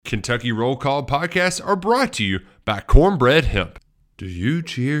Kentucky Roll Call podcasts are brought to you by Cornbread Hemp. Do you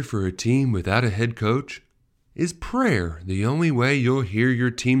cheer for a team without a head coach? Is prayer the only way you'll hear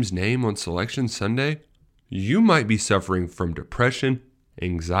your team's name on Selection Sunday? You might be suffering from depression,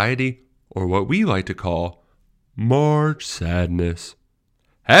 anxiety, or what we like to call March sadness.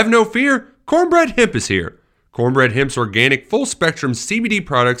 Have no fear, Cornbread Hemp is here. Cornbread Hemp's organic full-spectrum CBD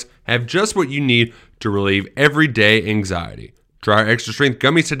products have just what you need to relieve everyday anxiety. Try our extra strength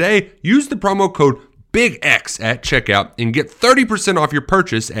gummies today. Use the promo code BIGX at checkout and get 30% off your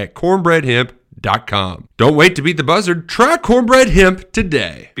purchase at cornbreadhemp.com. Don't wait to beat the buzzard. Try Cornbread Hemp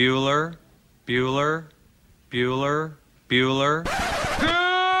today. Bueller. Good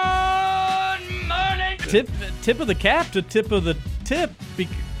morning. Tip of the cap to tip of the tip.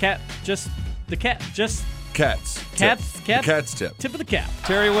 Cats. The cat's tip. Tip of the cap.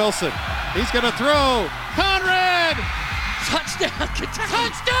 Terry Wilson. He's going to throw. Conrad! Touchdown, Kentucky!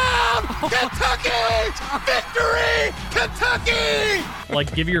 Victory, Kentucky!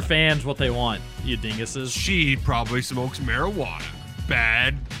 Like, give your fans what they want, you dinguses. She probably smokes marijuana.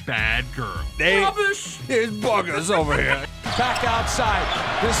 Bad girl. Rubbish! There's buggers over here. Back outside.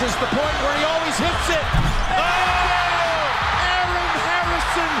 This is the point where he always hits it. Oh! Aaron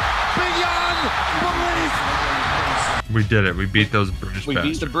Harrison beyond belief. We did it. We beat those British We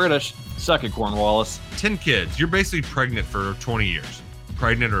beat the British. Suck it, Cornwallis. 10 kids. You're basically pregnant for 20 years.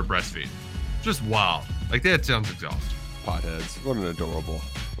 Pregnant or breastfeeding. Just wild. Like, that sounds exhausting. Potheads. What an adorable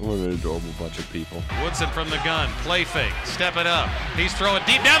bunch of people. Woodson from the gun. Play fake. Step it up. He's throwing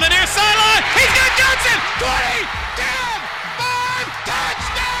deep down the near sideline. He's got Johnson. 20, 10, 5,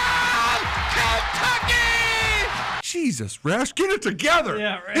 touchdown! Kentucky! Jesus, Rash, get it together.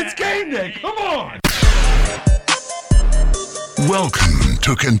 Yeah, right. It's game day. Come on. Welcome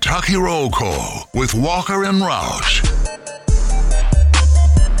to Kentucky Roll Call with Walker and Roush.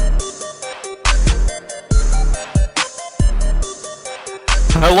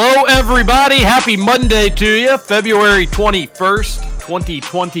 Hello, everybody. Happy Monday to you. February 21st,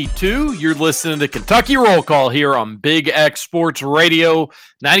 2022. You're listening to Kentucky Roll Call here on Big X Sports Radio,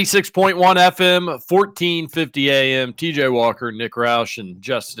 96.1 FM, 1450 AM. TJ Walker, Nick Roush, and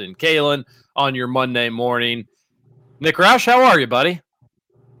Justin Kalen on your Monday morning. Nick Roush, how are you, buddy?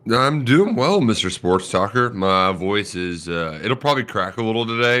 I'm doing well, Mr. Sports Talker. My voice is, it'll probably crack a little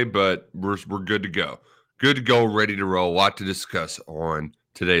today, but we're good to go. Good to go, ready to roll. A lot to discuss on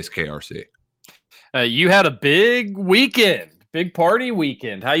today's KRC. You had a big weekend, big party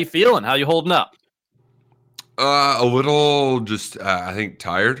weekend. How you feeling? How you holding up? A little just, I think,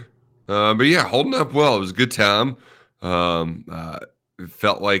 tired. But yeah, holding up well. It was a good time. It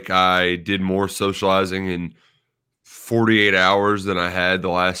felt like I did more socializing in 48 hours than I had the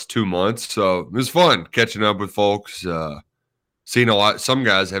last 2 months. So it was fun catching up with folks, seeing a lot. Some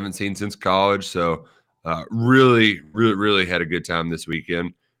guys haven't seen since college. So really had a good time this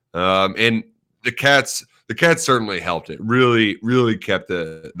weekend. And the Cats certainly helped it. Really kept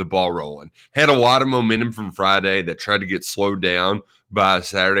the ball rolling. Had a lot of momentum from Friday that tried to get slowed down by a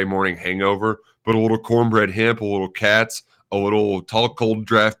Saturday morning hangover. But a little Cornbread Hemp, a little Cats, a little Tall Cold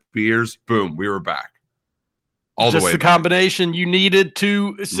Draft beers. Boom, we were back. Just the combination you needed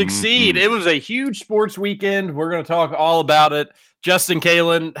to succeed. Mm-hmm. It was a huge sports weekend. We're going to talk all about it. Justin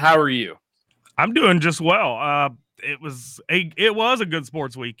Kalen, how are you? I'm doing just well. It was a good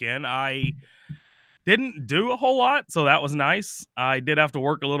sports weekend. I didn't do a whole lot, so that was nice. I did have to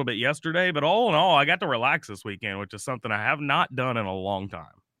work a little bit yesterday, but all in all, I got to relax this weekend, which is something I have not done in a long time.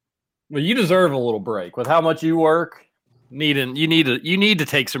 Well, you deserve a little break with how much you work. You need to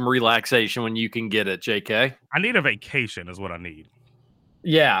take some relaxation when you can get it, JK. I need a vacation is what I need.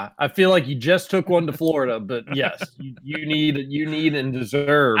 Yeah, I feel like you just took one to Florida, but yes, you need and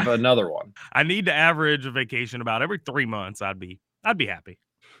deserve another one. I need to average a vacation about every 3 months. I'd be happy.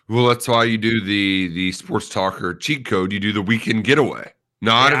 Well, that's why you do the Sports Talker cheat code. You do the weekend getaway,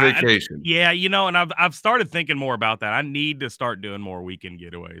 not a vacation. And I've started thinking more about that. I need to start doing more weekend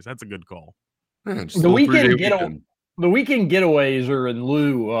getaways. That's a good call. Yeah, the weekend getaways are in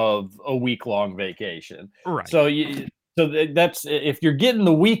lieu of a week-long vacation. Right. So that's if you're getting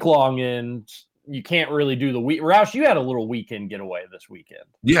the week-long in, you can't really do the week. Roush, you had a little weekend getaway this weekend.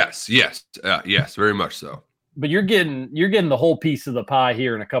 Yes, very much so. But you're getting the whole piece of the pie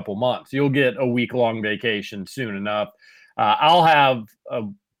here in a couple months. You'll get a week-long vacation soon enough. I'll have I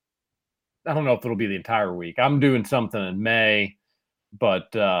don't know if it'll be the entire week. I'm doing something in May.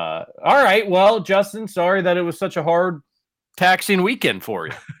 But all right, well, Justin, sorry that it was such a hard, taxing weekend for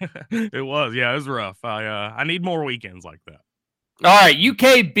you. It was rough. I need more weekends like that. All right,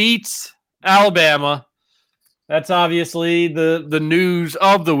 UK beats Alabama. That's obviously the news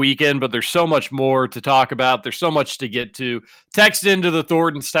of the weekend, but there's so much more to talk about. There's so much to get to. Text into the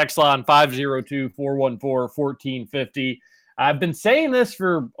Thornton's text line 502-414-1450. I've been saying this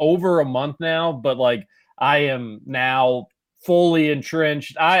for over a month now, but like I am now fully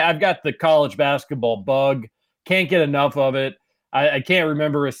entrenched. I've got the college basketball bug. Can't get enough of it. I can't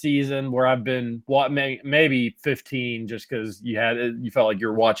remember a season where I've been maybe 15 just because you felt like you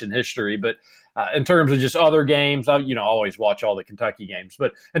were watching history, but in terms of just other games, I always watch all the Kentucky games.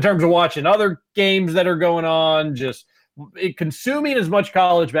 But in terms of watching other games that are going on, just consuming as much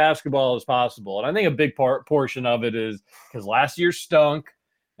college basketball as possible. And I think a big portion of it is because last year stunk,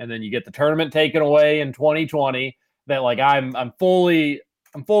 and then you get the tournament taken away in 2020. That like I'm fully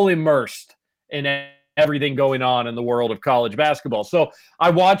immersed in everything going on in the world of college basketball. So I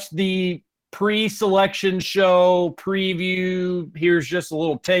watched the pre-selection show preview. Here's just a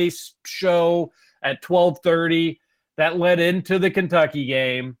little taste show at 12:30 that led into the Kentucky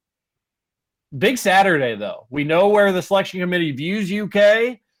game. Big Saturday, though. We know where the selection committee views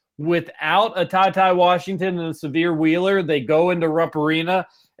UK. Without a Ty Washington and a Severe Wheeler, they go into Rupp Arena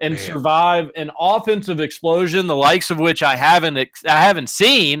and survive an offensive explosion, the likes of which I haven't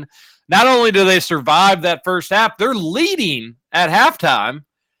seen. Not only do they survive that first half, they're leading at halftime.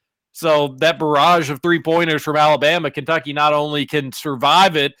 So that barrage of three-pointers from Alabama, Kentucky not only can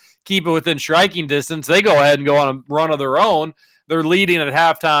survive it, keep it within striking distance, they go ahead and go on a run of their own. They're leading at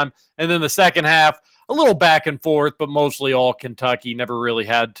halftime. And then the second half, a little back and forth, but mostly all Kentucky. Never really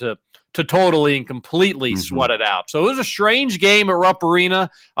had to totally and completely sweat it out. So it was a strange game at Rupp Arena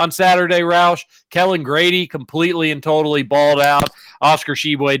on Saturday, Roush. Kellen Grady completely and totally balled out. Oscar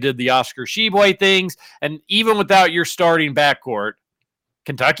Tshiebwe did the Oscar Tshiebwe things. And even without your starting backcourt,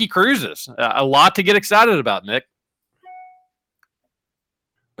 Kentucky cruises. A lot to get excited about, Nick.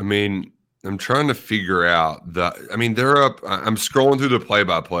 I mean, I'm trying to figure out they're up. I'm scrolling through the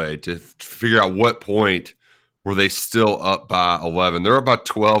play-by-play to figure out what point were they still up by 11. They're about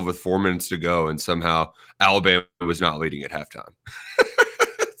 12 with 4 minutes to go, and somehow Alabama was not leading at halftime.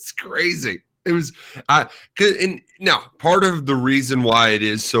 It's crazy. It was now part of the reason why it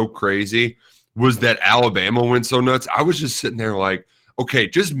is so crazy was that Alabama went so nuts. I was just sitting there like, okay,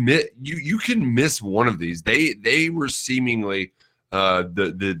 just you can miss one of these. They were seemingly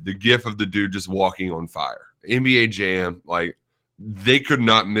the gif of the dude just walking on fire. NBA Jam, like they could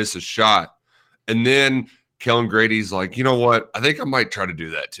not miss a shot. And then Kellen Grady's like, you know what? I think I might try to do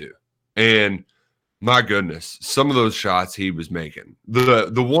that too. And my goodness, some of those shots he was making.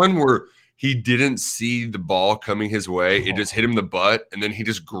 The one where he didn't see the ball coming his way, it just hit him in the butt, and then he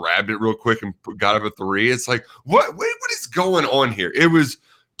just grabbed it real quick and got up a three. It's like, what is going on here? It was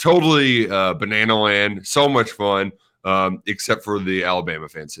totally banana land, so much fun. Except for the Alabama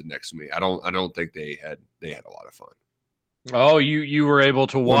fans sitting next to me. I don't think they had a lot of fun. Oh, you were able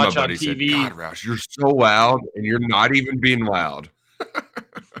to watch on TV. Said, God, Roush, you're so loud, and you're not even being loud.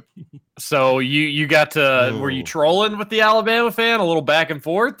 So you got to were you trolling with the Alabama fan a little back and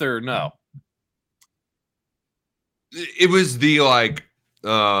forth or no? It was the like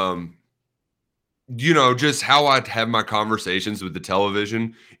just how I have my conversations with the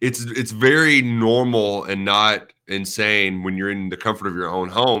television. It's very normal and not insane when you're in the comfort of your own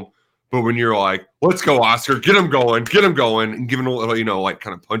home. But when you're like, let's go, Oscar, get him going, and giving a little, like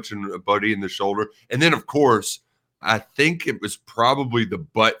kind of punching a buddy in the shoulder. And then, of course, I think it was probably the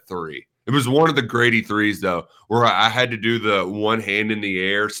butt three. It was one of the Grady threes, though, where I had to do the one hand in the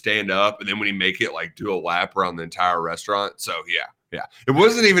air, stand up, and then when you make it, like do a lap around the entire restaurant. So, yeah. It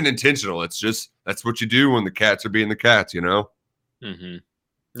wasn't even intentional. It's just that's what you do when the cats are being the cats, Mm-hmm.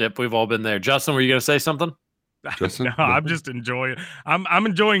 Yep, we've all been there. Justin, were you going to say something? Justin? No, I'm just enjoying. I'm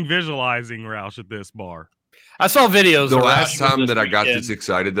enjoying visualizing Roush at this bar. I saw videos. The last time that I got this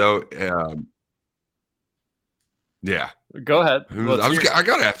excited, though, yeah. Go ahead. I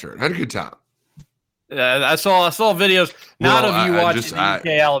got after it. I had a good time. I saw videos, not of you watching the UK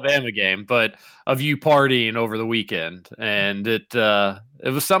Alabama game, but of you partying over the weekend, and it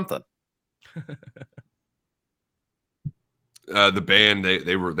was something. The band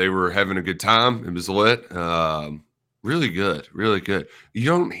they were having a good time. It was lit. Really good. You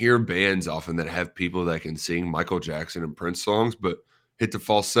don't hear bands often that have people that can sing Michael Jackson and Prince songs, but hit the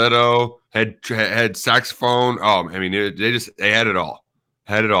falsetto, had saxophone. Oh, I mean, they had it all.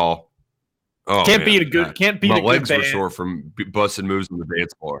 Oh, can't beat a good band. My legs were sore from busting moves on the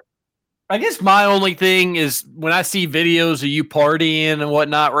dance floor. I guess my only thing is when I see videos of you partying and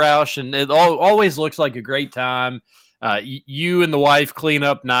whatnot, Roush, and it always looks like a great time. You and the wife clean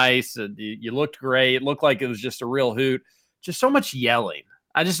up nice. You looked great. It looked like it was just a real hoot. Just so much yelling.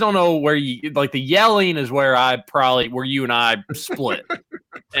 I just don't know where you like the yelling is where you and I split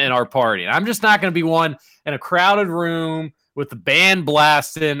in our party. And I'm just not going to be one in a crowded room with the band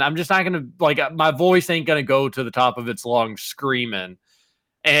blasting. I'm just not going to my voice ain't going to go to the top of its lungs screaming.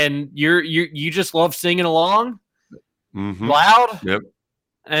 And you just love singing along loud. Yep.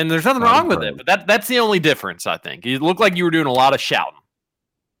 And there's nothing wrong with it, but that's the only difference, I think. You look like you were doing a lot of shouting.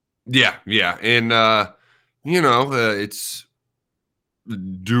 Yeah. And, it's,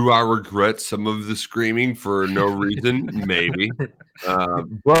 do I regret some of the screaming for no reason? Maybe.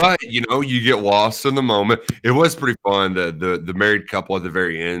 But, you get lost in the moment. It was pretty fun. The married couple at the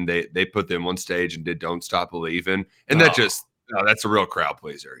very end, they put them on stage and did Don't Stop Believing. And that's a real crowd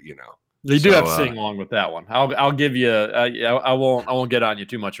pleaser, You do have to sing along with that one. I'll give you. I won't get on you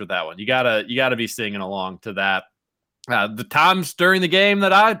too much with that one. You gotta be singing along to that. The times during the game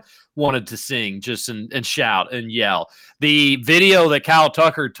that I wanted to sing just and shout and yell. The video that Kyle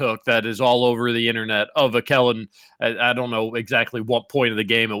Tucker took that is all over the internet of a Kellen. I don't know exactly what point of the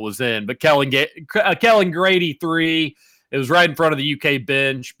game it was in, but Kellen Grady 3. It was right in front of the UK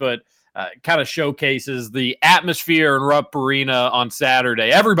bench, but. Kind of showcases the atmosphere in Rupp Arena on Saturday.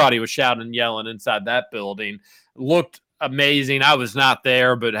 Everybody was shouting and yelling inside that building. Looked amazing. I was not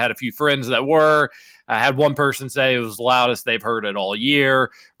there, but had a few friends that were. I had one person say it was the loudest they've heard it all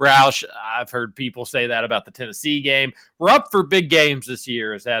year. Roush, I've heard people say that about the Tennessee game. Rupp for big games this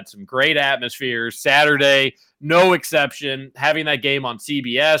year has had some great atmospheres. Saturday, no exception. Having that game on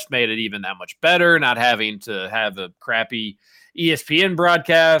CBS made it even that much better, not having to have a crappy ESPN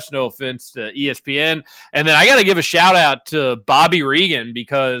broadcast. No offense to ESPN. And then I got to give a shout out to Bobby Regan,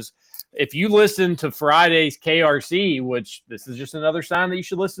 because if you listen to Friday's KRC, which this is just another sign that you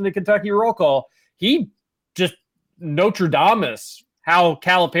should listen to Kentucky Roll Call, he just Notre Dame's how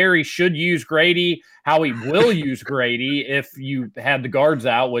Calipari should use Grady, how he will use Grady if you had the guards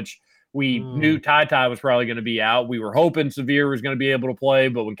out, which we knew Ty was probably going to be out. We were hoping Severe was going to be able to play,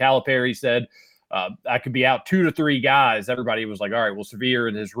 but when Calipari said I could be out 2 to 3 guys, everybody was like, all right, well, Severe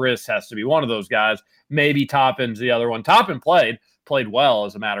and his wrist has to be one of those guys. Maybe Toppin's the other one. Toppin played well,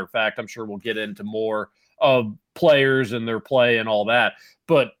 as a matter of fact. I'm sure we'll get into more of players and their play and all that.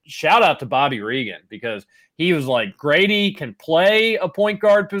 But shout out to Bobby Regan, because he was like, Grady can play a point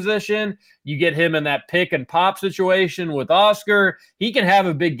guard position. You get him in that pick and pop situation with Oscar. He can have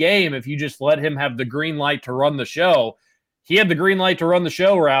a big game if you just let him have the green light to run the show. He had the green light to run the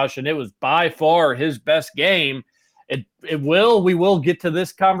show, Roush, and it was by far his best game. We will get to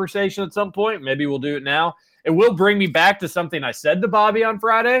this conversation at some point. Maybe we'll do it now. It will bring me back to something I said to Bobby on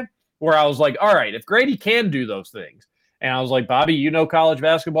Friday, where I was like, all right, if Grady can do those things, and I was like, Bobby, you know college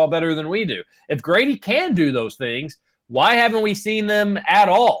basketball better than we do. If Grady can do those things, why haven't we seen them at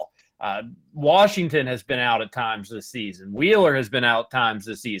all? Washington has been out at times this season. Wheeler has been out times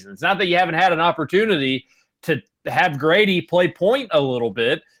this season. It's not that you haven't had an opportunity to have Grady play point a little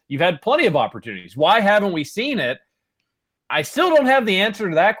bit. You've had plenty of opportunities. Why haven't we seen it? I still don't have the answer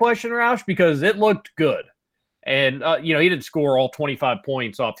to that question, Roush, because it looked good. And, he didn't score all 25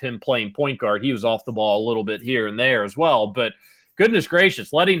 points off him playing point guard. He was off the ball a little bit here and there as well. But goodness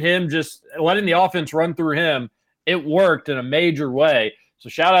gracious, letting the offense run through him, it worked in a major way. So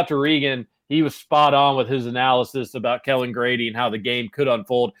shout out to Regan. He was spot on with his analysis about Kellen Grady and how the game could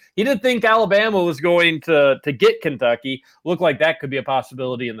unfold. He didn't think Alabama was going to get Kentucky. Looked like that could be a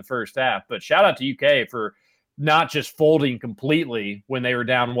possibility in the first half. But shout out to UK for not just folding completely when they were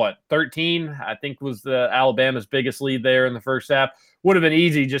down, 13, I think was the Alabama's biggest lead there in the first half. Would have been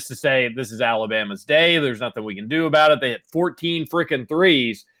easy just to say, this is Alabama's day. There's nothing we can do about it. They hit 14 freaking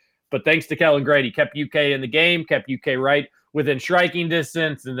threes. But thanks to Kellen Grady, kept UK in the game, kept UK right within striking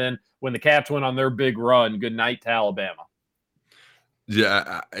distance. And then when the Cats went on their big run, good night to Alabama.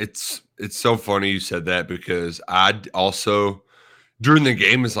 Yeah, it's so funny you said that, because I also during the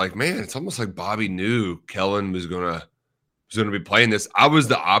game is like, man, it's almost like Bobby knew Kellen was gonna be playing this. I was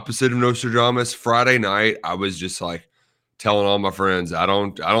the opposite of Nostradamus. Friday night, I was just like telling all my friends, I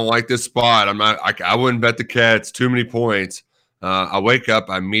don't like this spot. I wouldn't bet the Cats too many points. I wake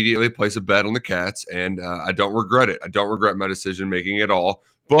up, I immediately place a bet on the Cats, and I don't regret it. I don't regret my decision making at all.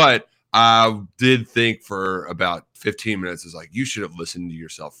 But I did think for about 15 minutes, it's like, you should have listened to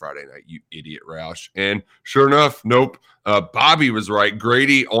yourself Friday night, you idiot, Roush. And sure enough, nope. Bobby was right.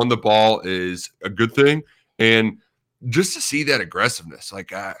 Grady on the ball is a good thing. And just to see that aggressiveness,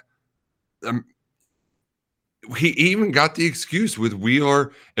 like he even got the excuse with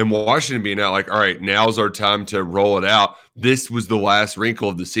Wheeler and Washington being out, like, all right, now's our time to roll it out. This was the last wrinkle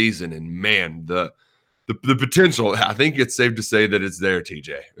of the season. And man, the potential, I think it's safe to say that it's there,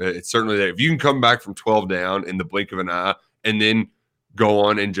 TJ. It's certainly there. If you can come back from 12 down in the blink of an eye and then go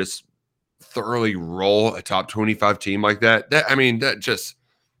on and just thoroughly roll a top 25 team like that. That just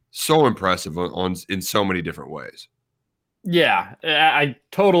so impressive on in so many different ways. Yeah, I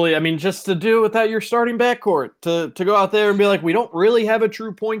totally. I mean, just to do it without your starting backcourt, to go out there and be like, we don't really have a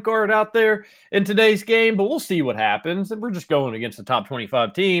true point guard out there in today's game, but we'll see what happens. And we're just going against a top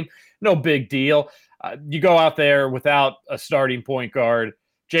 25 team. No big deal. You go out there without a starting point guard.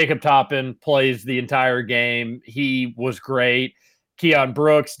 Jacob Toppin plays the entire game. He was great. Keon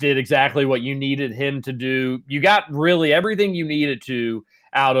Brooks did exactly what you needed him to do. You got really everything you needed to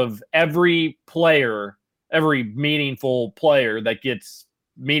out of every player, every meaningful player that gets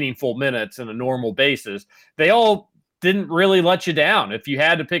meaningful minutes on a normal basis. They all didn't really let you down. If you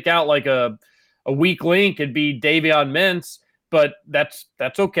had to pick out like a weak link, it'd be Davion Mintz, but that's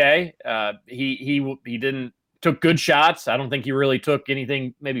okay. He didn't took good shots. I don't think he really took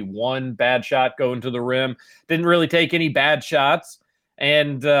anything, maybe one bad shot going to the rim. Didn't really take any bad shots.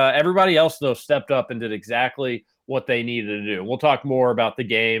 And everybody else, though, stepped up and did exactly what they needed to do. We'll talk more about the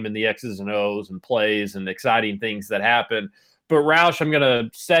game and the X's and O's and plays and exciting things that happen. But Roush, I'm going to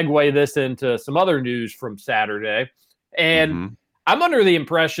segue this into some other news from Saturday. And I'm under the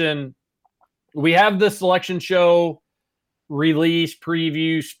impression we have the selection show release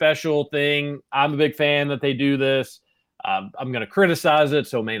preview special thing. I'm a big fan that they do this. I'm going to criticize it,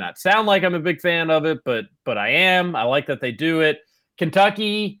 so it may not sound like I'm a big fan of it, but I am. I like that they do it.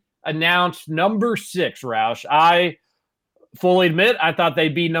 Kentucky announced number 6, Roush. I fully admit I thought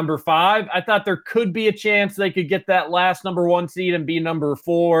they'd be number 5. I thought there could be a chance they could get that last number 1 seed and be number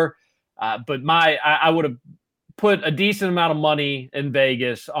 4. But I would have put a decent amount of money in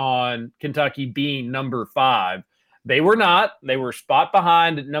Vegas on Kentucky being number 5. They were not. They were spot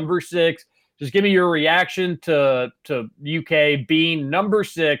behind at number 6. Just give me your reaction to UK being number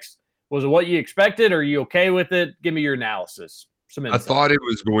 6. Was it what you expected? Are you okay with it? Give me your analysis. I thought it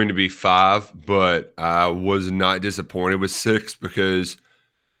was going to be 5, but I was not disappointed with 6 because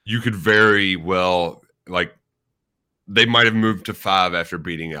you could very well, like, they might have moved to 5 after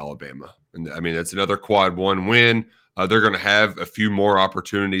beating Alabama. And I mean, that's another quad 1 win. They're going to have a few more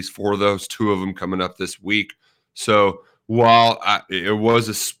opportunities for those, 2 of them coming up this week. So while it was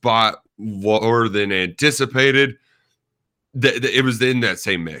a spot lower than anticipated, it was in that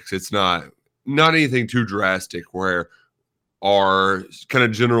same mix. It's not anything too drastic where our kind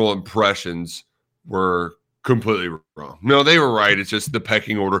of general impressions were completely wrong. No, they were right. It's just the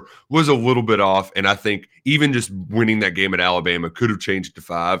pecking order was a little bit off. And I think even just winning that game at Alabama could have changed to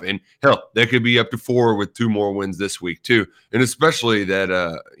 5. And hell, that could be up to 4 with 2 more wins this week too. And especially that,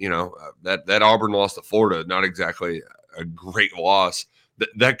 that Auburn loss to Florida, not exactly a great loss.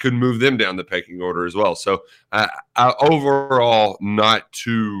 That could move them down the pecking order as well. So I overall not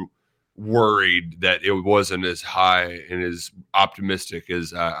too worried that it wasn't as high and as optimistic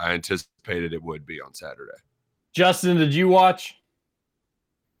as I anticipated it would be on Saturday. Justin, did you watch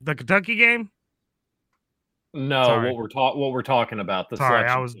the Kentucky game? No, Sorry. what we're talking about. Sorry,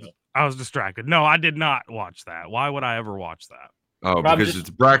 I was distracted. No, I did not watch that. Why would I ever watch that? Oh, because it's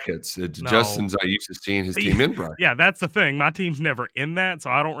brackets. Justin's not used to seeing his team in brackets. Yeah, that's the thing. My team's never in that, so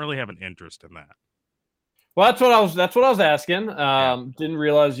I don't really have an interest in that. Well, that's what I was asking. Didn't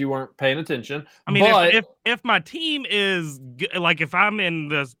realize you weren't paying attention. I mean, if my team is like, if I'm in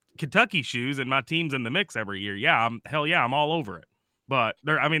the Kentucky shoes and my team's in the mix every year, I'm all over it. But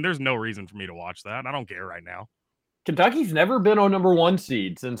there's no reason for me to watch that. I don't care right now. Kentucky's never been a number 1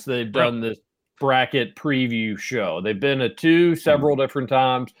 seed since they've done this bracket preview show. They've been a 2 several different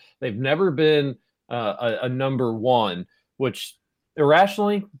times. They've never been a number 1, which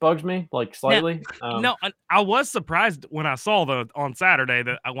irrationally bugs me, like slightly. No, I was surprised when I saw on Saturday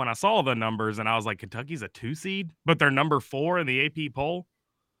when I saw the numbers and I was like, Kentucky's a 2 seed, but they're number 4 in the AP poll.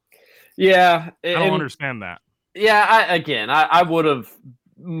 Yeah, I don't understand that. Yeah, I would have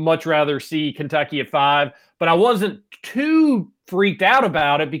much rather see Kentucky at 5, but I wasn't too freaked out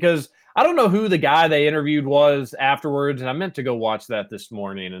about it because I don't know who the guy they interviewed was afterwards, and I meant to go watch that this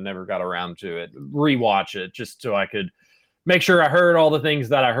morning and never got around to it. Rewatch it just so I could make sure I heard all the things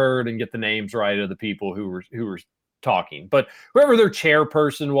that I heard and get the names right of the people who were talking. But whoever their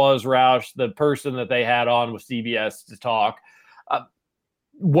chairperson was, Roush, the person that they had on with CBS to talk,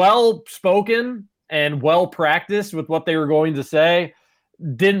 well-spoken and well-practiced with what they were going to say,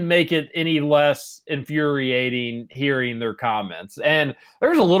 didn't make it any less infuriating hearing their comments. And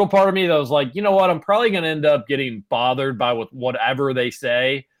there's a little part of me that was like, you know what, I'm probably going to end up getting bothered by whatever they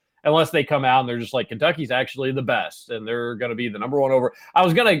say, unless they come out and they're just like, Kentucky's actually the best and they're going to be the number 1 over. I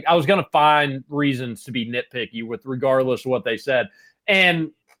was going to find reasons to be nitpicky with regardless of what they said. And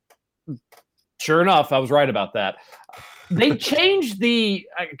sure enough, I was right about that. They changed the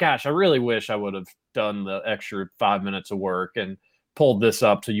gosh, I really wish I would have done the extra 5 minutes of work and pulled this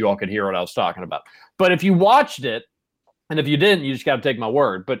up so you all could hear what I was talking about. But if you watched it, and if you didn't, you just got to take my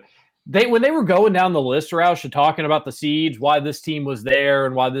word. But when they were going down the list, Roush, and talking about the seeds, why this team was there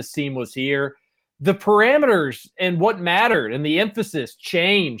and why this team was here, the parameters and what mattered and the emphasis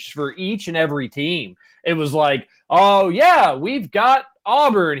changed for each and every team. It was like, oh, yeah, we've got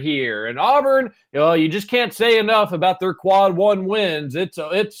Auburn here. And Auburn, you just can't say enough about their quad one wins.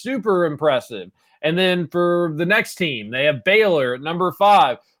 It's super impressive. And then for the next team, they have Baylor at number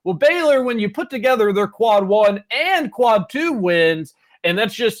 5. Well, Baylor, when you put together their quad one and quad two wins, and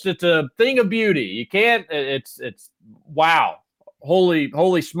it's a thing of beauty. You can't, it's wow.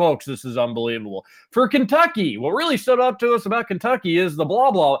 Holy smokes, this is unbelievable. For Kentucky, what really stood up to us about Kentucky is the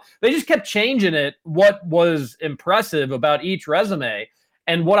blah, blah. They just kept changing it, what was impressive about each resume.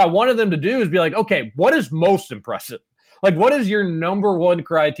 And what I wanted them to do is be like, okay, what is most impressive? Like, what is your number one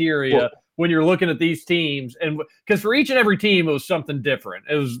criteria when you're looking at these teams? And because for each and every team, it was something different.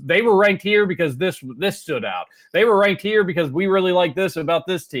 They were ranked here because this stood out. They were ranked here because we really like this about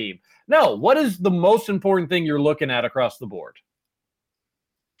this team. No, what is the most important thing you're looking at across the board?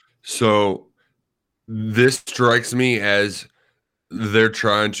 So this strikes me as they're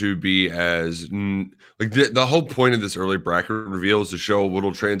trying to be as like the whole point of this early bracket reveal is to show a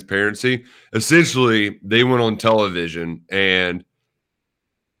little transparency. Essentially, they went on television and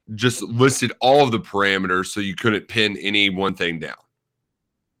just listed all of the parameters so you couldn't pin any one thing down.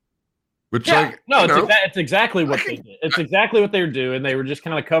 Which, it's exactly what they did. It's exactly what they were doing. They were just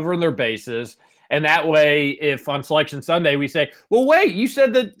kind of covering their bases. And that way, if on Selection Sunday we say, well, wait, you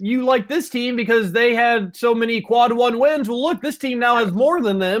said that you like this team because they had so many quad one wins. Well, look, this team now has more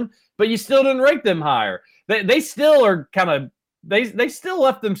than them, but you still didn't rank them higher. They still are kind of they still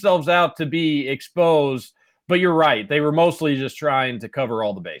left themselves out to be exposed. But you're right. They were mostly just trying to cover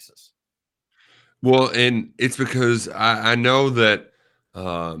all the bases. Well, and it's because I know that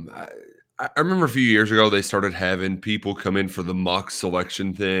I remember a few years ago they started having people come in for the mock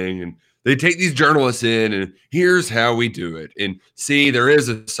selection thing, and they take these journalists in, and here's how we do it. And see, there is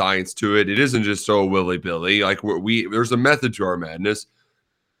a science to it. It isn't just so willy-billy. Like there's a method to our madness.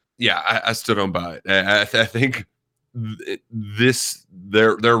 Yeah, I still don't buy it. I think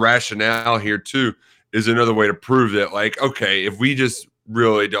their rationale here too is another way to prove that, like, okay, if we just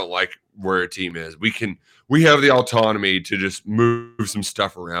really don't like where a team is, we have the autonomy to just move some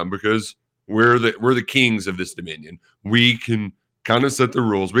stuff around because we're the kings of this dominion. We can kind of set the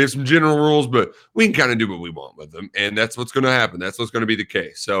rules. We have some general rules, but we can kind of do what we want with them. And that's what's going to happen. That's what's going to be the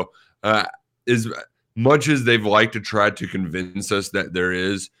case. So as much as they've liked to try to convince us that there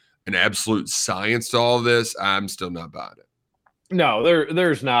is an absolute science to all of this, I'm still not buying it. No,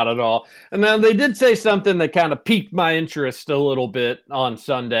 there's not at all. And then they did say something that kind of piqued my interest a little bit on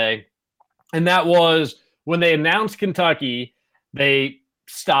Sunday. And that was when they announced Kentucky, they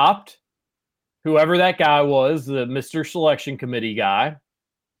stopped whoever that guy was, the Mr. Selection Committee guy.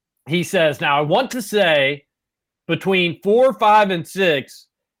 He says, now I want to say between 4, 5, and 6,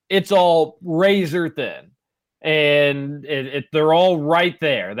 it's all razor thin. And they're all right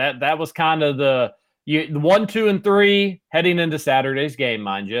there. That was kind of the 1, 2, and 3 heading into Saturday's game,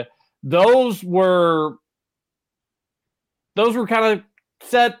 mind you. Those were kind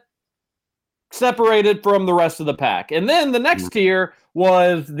of separated from the rest of the pack. And then the next tier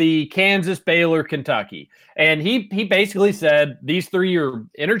was the Kansas, Baylor, Kentucky. And he basically said these 3 are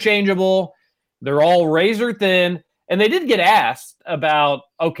interchangeable. They're all razor thin. And they did get asked about,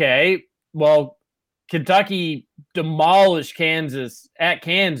 okay, well, Kentucky demolished Kansas at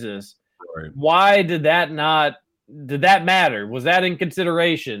Kansas. Right. Why did that matter? Was that in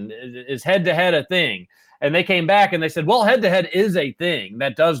consideration? Is head-to-head a thing? And they came back and they said, well, head-to-head is a thing.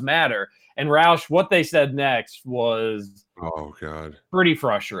 That does matter. And Roush, what they said next was pretty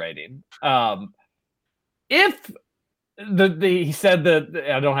frustrating. If he said that,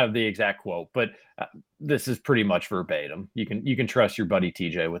 I don't have the exact quote, but this is pretty much verbatim. You can trust your buddy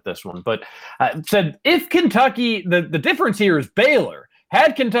TJ with this one. But said if Kentucky, the difference here is Baylor.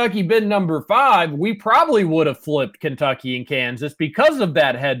 Had Kentucky been number 5, we probably would have flipped Kentucky and Kansas because of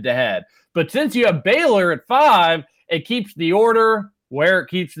that head-to-head. But since you have Baylor at 5, it keeps the order where it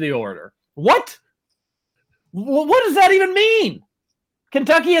keeps the order. What? What does that even mean?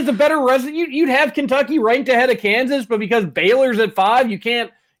 Kentucky has a better resume. You'd have Kentucky ranked ahead of Kansas, but because Baylor's at 5, you can't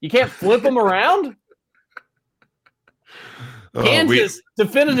flip them around? Kansas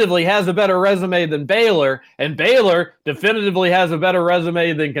definitively has a better resume than Baylor, and Baylor definitively has a better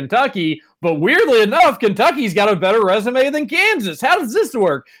resume than Kentucky, But weirdly enough, Kentucky's got a better resume than Kansas. How does this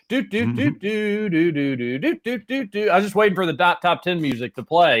work? I was just waiting for the top 10 music to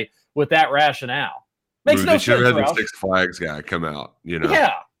play with that rationale. Makes no sense. They should have had the Six Flags guy come out. Yeah,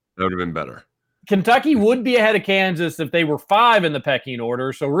 that would have been better. Kentucky would be ahead of Kansas if they were 5 in the pecking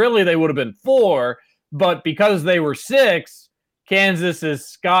order. So really, they would have been 4. But because they were 6, Kansas is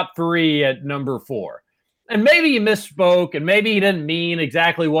scot-free at number 4. And maybe he misspoke, and maybe he didn't mean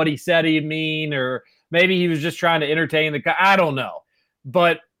exactly what he said he'd mean, or maybe he was just trying to entertain the – I don't know.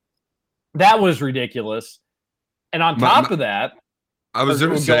 But that was ridiculous. And on top of that – I was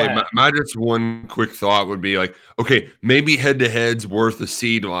going to say, my just one quick thought would be like, okay, maybe head-to-head's worth a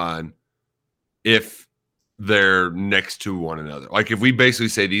seed line if they're next to one another. Like if we basically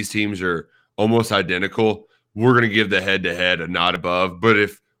say these teams are almost identical, we're going to give the head-to-head a nod above. But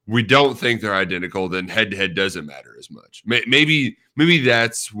if we don't think they're identical, then head-to-head doesn't matter as much. Maybe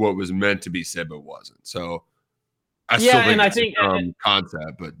that's what was meant to be said, but wasn't. So I still think it's a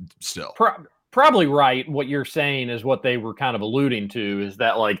concept, but still. Probably right. What you're saying is what they were kind of alluding to is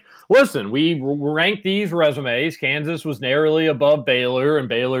that, like, listen, we ranked these resumes. Kansas was narrowly above Baylor and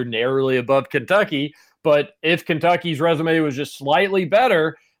Baylor narrowly above Kentucky. But if Kentucky's resume was just slightly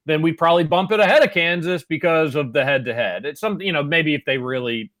better, then we'd probably bump it ahead of Kansas because of the head-to-head. It's something, maybe if they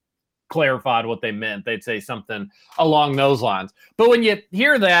really clarified what they meant, they'd say something along those lines. But when you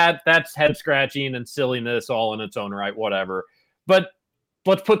hear that, that's head-scratching and silliness all in its own right, whatever. But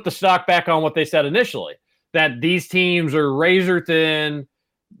let's put the stock back on what they said initially, that these teams are razor-thin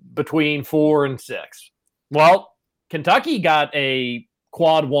between 4 and 6. Well, Kentucky got a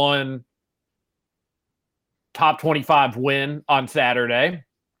quad 1 top 25 win on Saturday.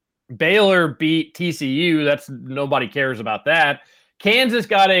 Baylor beat TCU. Nobody cares about that. Kansas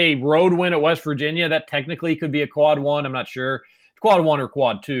got a road win at West Virginia. That technically could be a quad 1. I'm not sure. Quad 1 or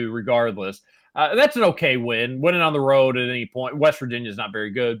quad 2, regardless. That's an okay win. Winning on the road at any point. West Virginia is not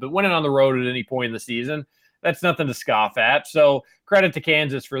very good, but winning on the road at any point in the season, that's nothing to scoff at. So credit to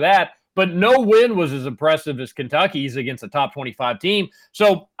Kansas for that. But no win was as impressive as Kentucky's against a top 25 team.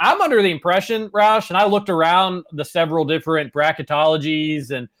 So I'm under the impression, Roush, and I looked around the several different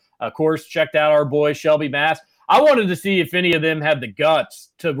bracketologies and, of course, checked out our boy Shelby Mass. I wanted to see if any of them had the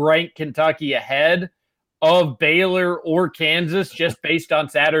guts to rank Kentucky ahead of Baylor or Kansas just based on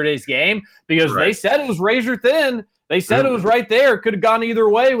Saturday's game, because they said it was razor thin. They said it was right there. It could have gone either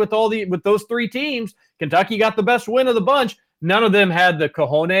way with those 3 teams. Kentucky got the best win of the bunch. None of them had the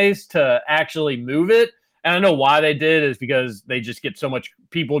cojones to actually move it. And I know why they did is because they just get so much –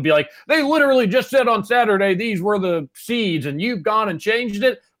 people would be like, they literally just said on Saturday these were the seeds and you've gone and changed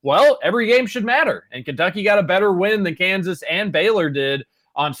it. Well, every game should matter. And Kentucky got a better win than Kansas and Baylor did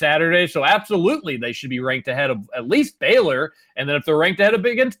on Saturday. So absolutely they should be ranked ahead of at least Baylor. And then if they're ranked ahead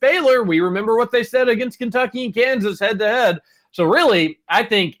against Baylor, we remember what they said against Kentucky and Kansas head-to-head. So really, I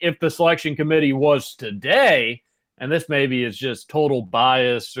think if the selection committee was today – and this maybe is just total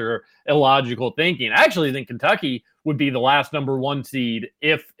bias or illogical thinking, I actually think Kentucky would be the last number 1 seed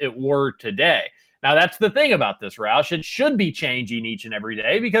if it were today. Now, that's the thing about this, Roush. It should be changing each and every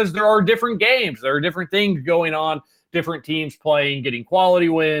day because there are different games. There are different things going on, different teams playing, getting quality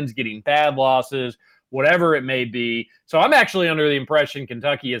wins, getting bad losses, whatever it may be. So I'm actually under the impression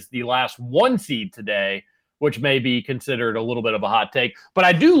Kentucky is the last 1 seed today, which may be considered a little bit of a hot take. But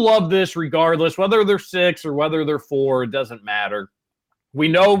I do love this regardless, whether they're 6 or whether they're 4, it doesn't matter. We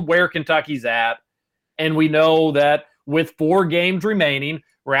know where Kentucky's at, and we know that with 4 games remaining,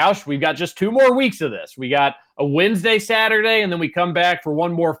 Roush, we've got just 2 more weeks of this. We got a Wednesday, Saturday, and then we come back for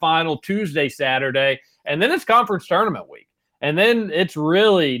one more final Tuesday, Saturday, and then it's conference tournament week. And then it's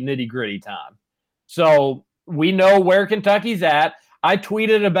really nitty-gritty time. So we know where Kentucky's at. I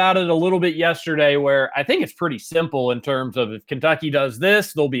tweeted about it a little bit yesterday where I think it's pretty simple in terms of if Kentucky does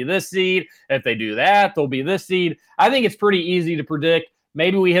this, they'll be this seed. If they do that, they'll be this seed. I think it's pretty easy to predict.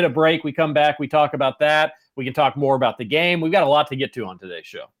 Maybe we hit a break, we come back, we talk about that. We can talk more about the game. We've got a lot to get to on today's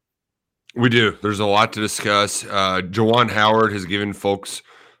show. We do. There's a lot to discuss. Juwan Howard has given folks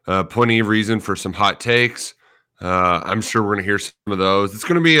plenty of reason for some hot takes. I'm sure we're going to hear some of those. It's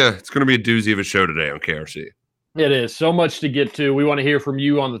going to be a doozy of a show today on KRC. It is so much to get to. We want to hear from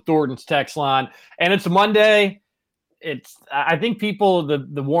you on the Thornton's text line. And it's Monday. I think people,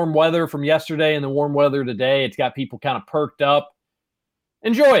 the warm weather from yesterday and the warm weather today, it's got people kind of perked up.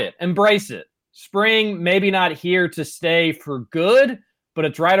 Enjoy it. Embrace it. Spring, maybe not here to stay for good, but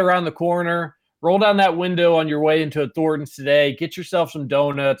it's right around the corner. Roll down that window on your way into a Thornton's today. Get yourself some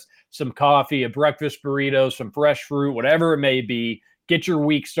donuts, some coffee, a breakfast burrito, some fresh fruit, whatever it may be. Get your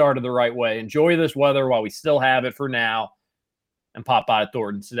week started the right way. Enjoy this weather while we still have it for now. and pop by at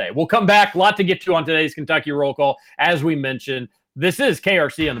Thornton's today. We'll come back. A lot to get to on today's Kentucky Roll Call. As we mentioned, this is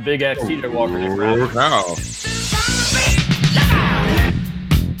KRC on the Big X. TJ Walker. Wow.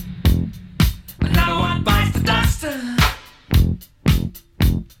 Another one bites the dust.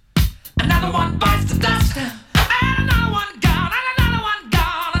 Another one bites the dust. Another one gone. Another one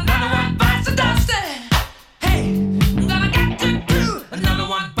gone. Another one bites the dust. Hey, I'm gonna get you too. Another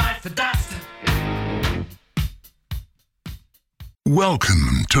one bites the dust.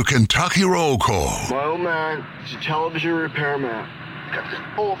 Welcome to Kentucky Roll Call. My old man is a television repairman. Got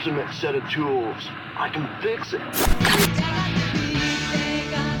the ultimate set of tools. I can fix it.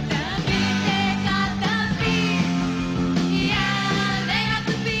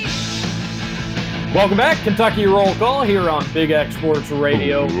 Welcome back. Kentucky Roll Call here on Big X Sports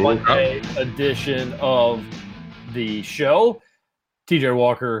Radio, Monday edition of the show. TJ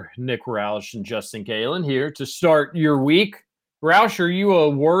Walker, Nick Roush, and Justin Kalen here to start your week. Roush, are you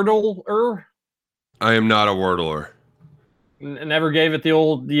a Wordler? I am not a Wordler. Never gave it the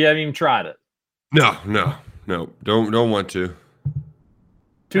old, you haven't even tried it? No. Don't want to.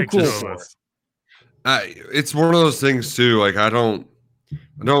 Too cool for it. It's one of those things too. Like I don't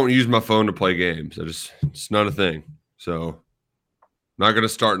use my phone to play games. It's not a thing. So I'm not going to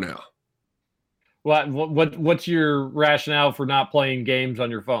start now. What's your rationale for not playing games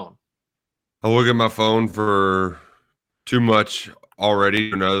on your phone? I look at my phone for too much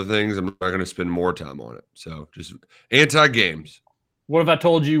already and other things. I'm not going to spend more time on it. So just anti-games. What if I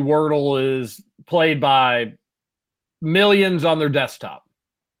told you Wordle is played by millions on their desktop?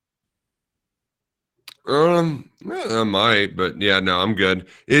 I might, but yeah, no, I'm good.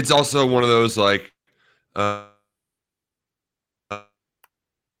 It's also one of those like, I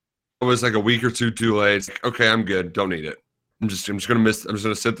was like a week or two too late. It's like, okay, I'm good. Don't need it. I'm just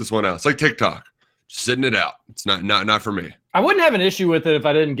gonna sit this one out. It's like TikTok, just sitting it out. It's not for me. I wouldn't have an issue with it if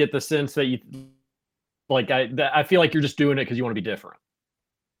I didn't get the sense that you like. I feel like you're just doing it because you want to be different.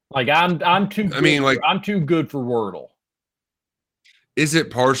 Like I'm too. I'm too good for Wordle. Is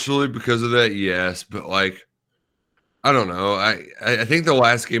it partially because of that? Yes, but like, I don't know. I think the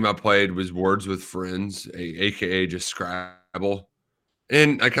last game I played was Words with Friends, aka just Scrabble,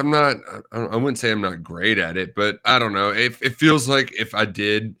 and like I wouldn't say I'm not great at it, but I don't know. It feels like if I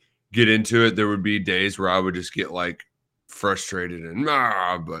did get into it, there would be days where I would just get like frustrated and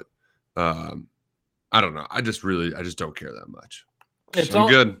but I don't know. I just don't care that much. I'm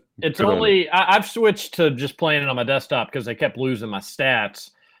good. I've switched to just playing it on my desktop because I kept losing my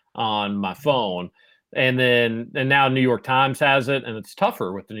stats on my phone. And now New York Times has it, and it's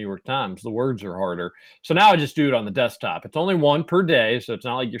tougher with the New York Times. The words are harder. So now I just do it on the desktop. It's only one per day, so it's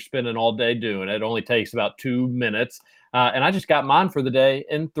not like you're spending all day doing it. It only takes about 2 minutes. And I just got mine for the day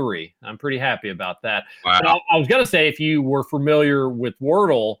in 3. I'm pretty happy about that. Wow. I was going to say, if you were familiar with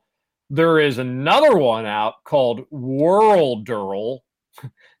Wordle, there is another one out called Worlderl.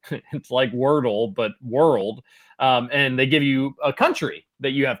 It's like Wordle, but world. And they give you a country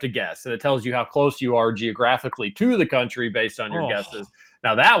that you have to guess. And it tells you how close you are geographically to the country based on your guesses.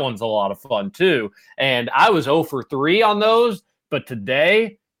 Now, that one's a lot of fun, too. And I was 0 for 3 on those. But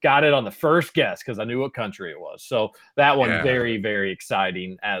today, got it on the first guess because I knew what country it was. So that one, very, very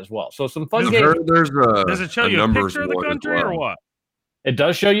exciting as well. So some fun games. Does it show you a picture of the country or what? It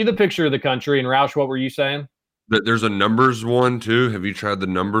does show you the picture of the country. And Roush, what were you saying? There's a numbers one too. Have you tried the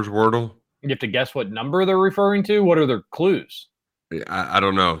numbers Wordle? You have to guess what number they're referring to. What are their clues? I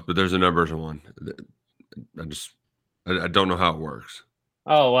don't know, but there's a numbers one. I don't know how it works.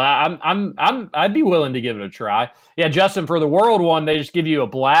 Oh, I'd be willing to give it a try. Yeah, Justin, for the world one, they just give you a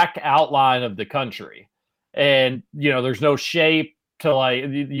black outline of the country, and there's no shape to like.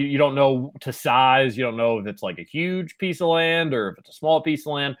 You don't know to size. You don't know if it's like a huge piece of land or if it's a small piece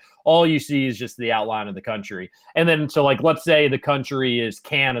of land. All you see is just the outline of the country, and then so like let's say the country is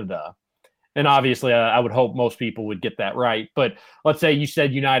Canada. And obviously, I would hope most people would get that right. But let's say you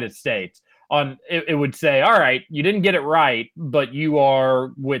said United States. It would say, all right, you didn't get it right, but you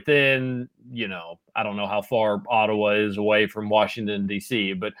are within, I don't know how far Ottawa is away from Washington,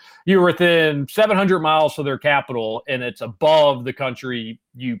 D.C., but you're within 700 miles of their capital, and it's above the country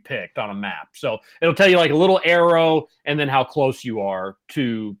you picked on a map. So it'll tell you like a little arrow and then how close you are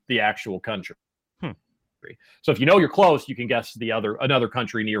to the actual country. So if you know you're close, you can guess another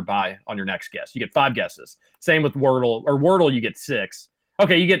country nearby on your next guess. You get 5 guesses. Same with Wordle. Or Wordle, you get 6.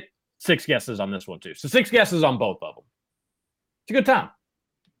 Okay, you get 6 guesses on this one too. So 6 guesses on both of them. It's a good time.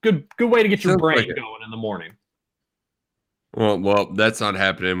 Good way to get your brain going in the morning. Well, that's not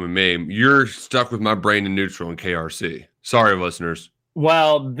happening with me. You're stuck with my brain in neutral in KRC. Sorry, listeners.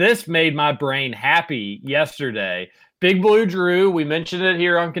 Well, this made my brain happy yesterday Big Blue Drew, we mentioned it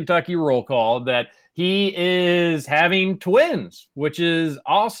here on Kentucky Roll Call, that he is having twins, which is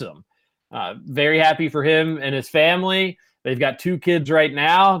awesome. Very happy for him and his family. They've got 2 kids right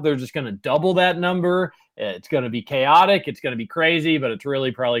now. They're just going to double that number. It's going to be chaotic. It's going to be crazy, but it's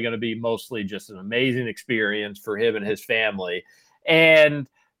really probably going to be mostly just an amazing experience for him and his family. And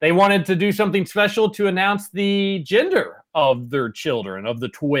they wanted to do something special to announce the gender of their children, of the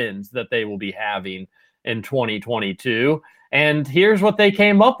twins that they will be having in 2022. And here's what they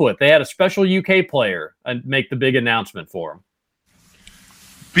came up with. They had a special UK player make the big announcement for them.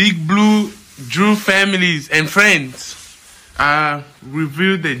 Big Blue Drew families and friends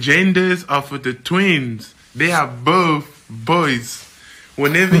revealed the genders of the twins. They are both boys.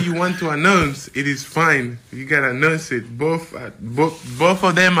 Whenever you want to announce, it is fine. You gotta announce it. Both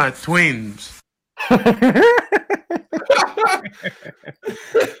of them are twins.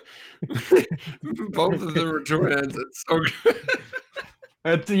 Both of them are twins. It's so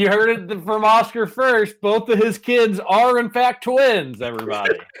good. You heard it from Oscar first. Both of his kids are, in fact, twins,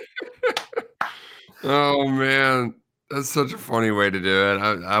 everybody. Oh, man. That's such a funny way to do it.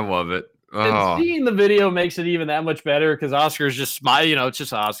 I love it. And seeing the video makes it even that much better because Oscar's just smiling. You know, it's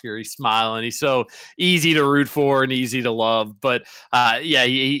just Oscar. He's smiling. He's so easy to root for and easy to love. But yeah,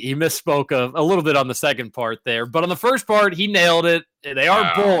 he misspoke a little bit on the second part there. But on the first part, he nailed it. They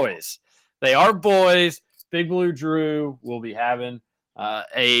are boys. They are boys. Big Blue Drew will be having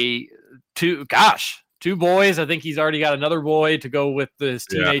two boys. I think he's already got another boy to go with his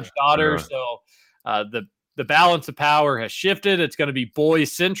teenage daughter. So the balance of power has shifted. It's going to be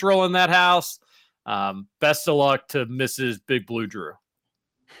boys central in that house. Best of luck to Mrs. Big Blue Drew.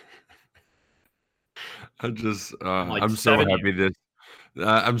 I'm so happy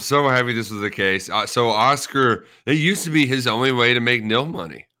I'm so happy this was the case. So Oscar, it used to be his only way to make nil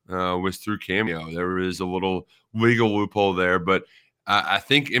money was through Cameo. There was a little legal loophole there, but I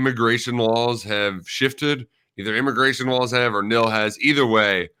think immigration laws have shifted. Either immigration laws have or nil has. Either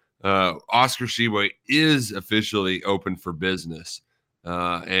way, Oscar Tshiebwe is officially open for business,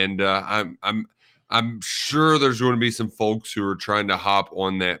 and I'm sure there's going to be some folks who are trying to hop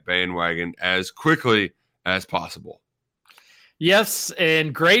on that bandwagon as quickly as possible. Yes,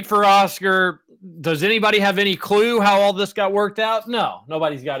 and great for Oscar. Does anybody have any clue how all this got worked out? No,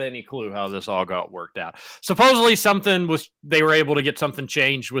 nobody's got any clue how this all got worked out. Supposedly they were able to get something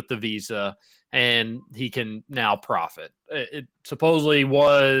changed with the visa, and he can now profit. It supposedly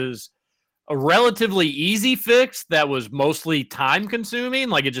was a relatively easy fix that was mostly time consuming.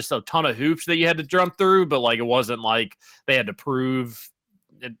 Like it just a ton of hoops that you had to jump through, but like it wasn't like they had to prove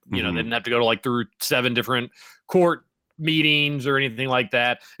it, they didn't have to go to through 7 different court meetings or anything like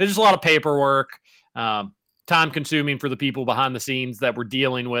that. It's just a lot of paperwork, time consuming for the people behind the scenes that were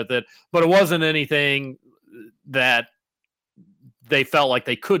dealing with it, but it wasn't anything that they felt like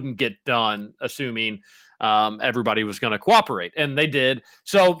they couldn't get done, assuming everybody was going to cooperate, and they did.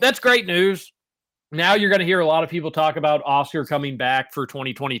 So that's great news. Now you're going to hear a lot of people talk about Oscar coming back for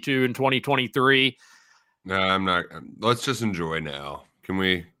 2022 and 2023. No, I'm not. Let's just enjoy now. Can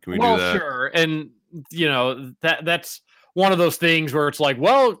we do that? Well, sure. And that's one of those things where it's like,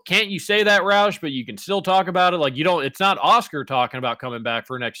 well, can't you say that, Roush, but you can still talk about it. Like it's not Oscar talking about coming back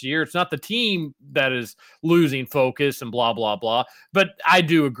for next year. It's not the team that is losing focus and blah, blah, blah. But I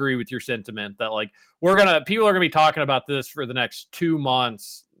do agree with your sentiment that people are going to be talking about this for the next 2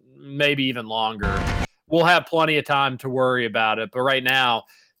 months, maybe even longer. We'll have plenty of time to worry about it. But right now,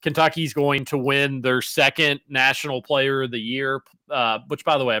 Kentucky's going to win their second National Player of the Year, which,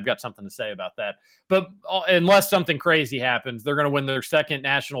 by the way, I've got something to say about that. But unless something crazy happens, they're going to win their second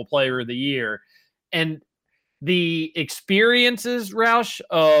National Player of the Year. And the experiences, Roush,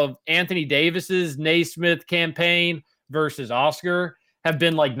 of Anthony Davis's Naismith campaign versus Oscar have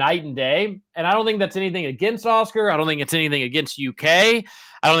been like night and day. And I don't think that's anything against Oscar. I don't think it's anything against UK. I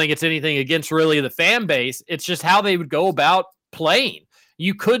don't think it's anything against really the fan base. It's just how they would go about playing.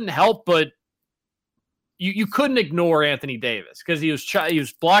 You couldn't help but you couldn't ignore Anthony Davis because he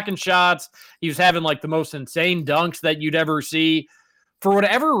was blocking shots. He was having the most insane dunks that you'd ever see. For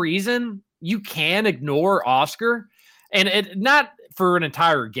whatever reason, you can ignore Oscar, and it not for an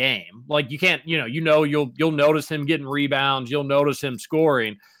entire game. You can't, you'll notice him getting rebounds, you'll notice him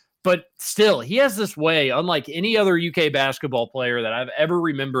scoring, but still, he has this way, unlike any other UK basketball player that I've ever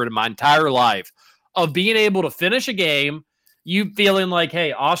remembered in my entire life, of being able to finish a game. You feeling like,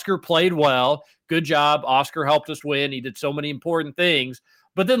 hey, Oscar played well. Good job. Oscar helped us win. He did so many important things.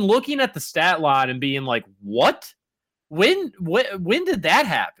 But then looking at the stat line and being like, what? When did that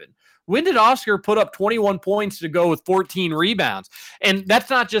happen? When did Oscar put up 21 points to go with 14 rebounds? And that's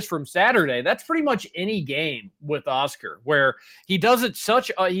not just from Saturday. That's pretty much any game with Oscar where he does it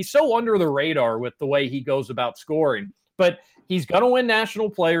he's so under the radar with the way he goes about scoring. But he's going to win National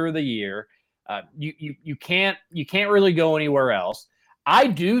Player of the Year. You can't really go anywhere else. I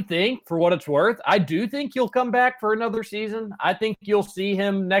do think, for what it's worth, I do think he'll come back for another season. I think you'll see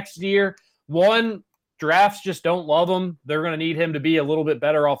him next year. Drafts just don't love him. They're going to need him to be a little bit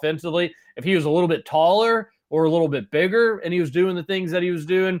better offensively. If he was a little bit taller or a little bit bigger and he was doing the things that he was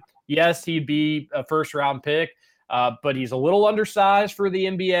doing, yes, he'd be a first-round pick. But he's a little undersized for the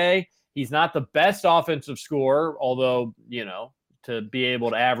NBA. He's not the best offensive scorer, although, to be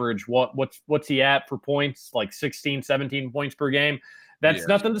able to average what's he at for points, like 16, 17 points per game. That's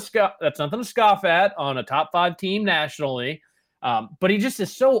nothing to scoff at on a top 5 team nationally. But he just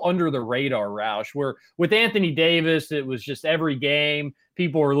is so under the radar, Roush, where with Anthony Davis, it was just every game.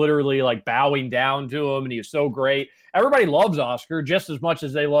 People were literally like bowing down to him, and he was so great. Everybody loves Oscar just as much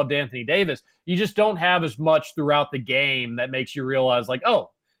as they loved Anthony Davis. You just don't have as much throughout the game that makes you realize, like,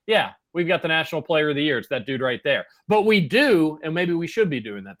 oh, yeah, we've got the National Player of the Year. It's that dude right there. But we do, and maybe we should be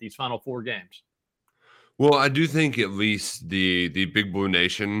doing that these final 4 games. Well, I do think at least the Big Blue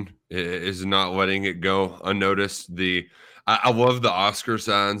Nation is not letting it go unnoticed. I love the Oscar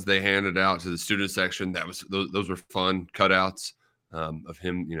signs they handed out to the student section. Those were fun cutouts of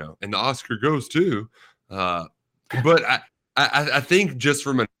him, and the Oscar goes too. But I think just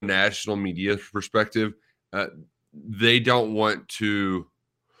from a national media perspective, they don't want to.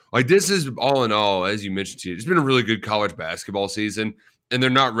 Like, this is all in all, as you mentioned, it's been a really good college basketball season, and they're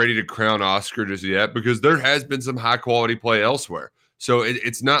not ready to crown Oscar just yet because there has been some high quality play elsewhere. So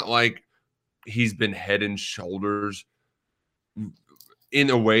it's not like he's been head and shoulders in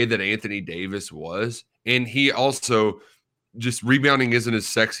a way that Anthony Davis was. And he also just rebounding isn't as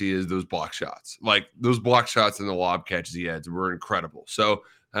sexy as those block shots. Like, those block shots and the lob catches he had were incredible. So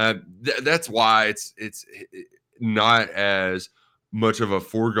that's why it's not as much of a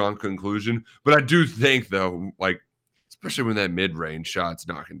foregone conclusion. But I do think, though, like, especially when that mid-range shot's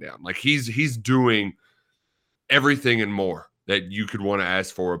knocking down, like he's doing everything and more that you could want to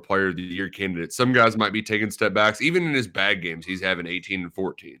ask for a Player of the Year candidate. Some guys might be taking step backs. Even in his bad games, he's having 18 and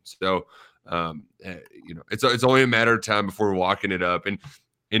 14. So, it's only a matter of time before we're locking it up.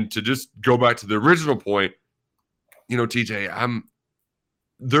 And to just go back to the original point, TJ,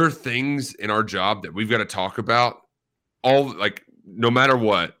 there are things in our job that we've got to talk about no matter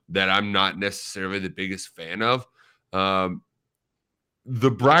what, that I'm not necessarily the biggest fan of. The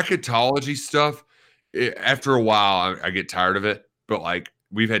bracketology stuff, after a while, I get tired of it. But, like,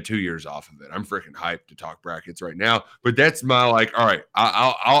 we've had 2 years off of it. I'm freaking hyped to talk brackets right now. But that's my, like, all right,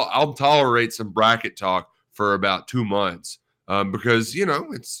 I'll tolerate some bracket talk for about 2 months because,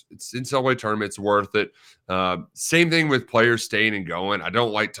 it's NCAA tournament. It's worth it. Same thing with players staying and going. I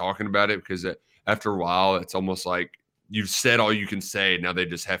don't like talking about it because after a while, it's almost like you've said all you can say. Now they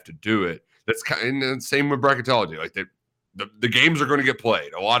just have to do it. That's kind of the same with bracketology. Like, the games are going to get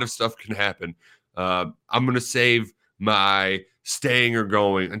played. A lot of stuff can happen. I'm going to save my staying or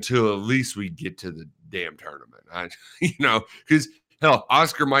going until at least we get to the damn tournament. Because hell,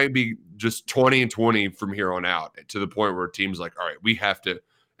 Oscar might be just 20 and 20 from here on out, to the point where a team's like, all right, we have to.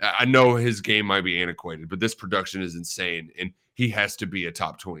 I know his game might be antiquated, but this production is insane, and he has to be a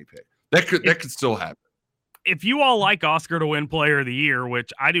top 20 pick. That could still happen. If you all like Oscar to win Player of the Year,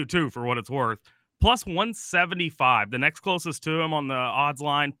 which I do too, for what it's worth, plus 175. The next closest to him on the odds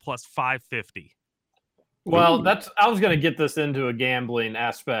line, plus 550. Well, I was going to get this into a gambling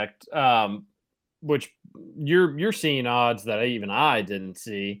aspect, which you're seeing odds that even I didn't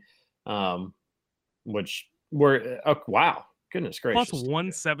see, which were wow, goodness gracious, plus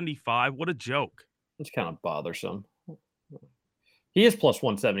 175. What a joke! It's kind of bothersome. He is plus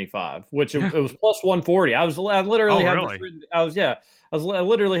 175, which it was plus 140. I literally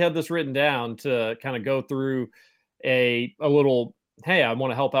had this written down to kind of go through a little. Hey, I want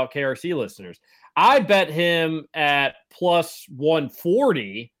to help out KRC listeners. I bet him at plus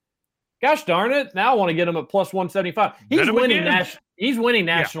 140. Gosh darn it. Now I want to get him at plus 175. He's winning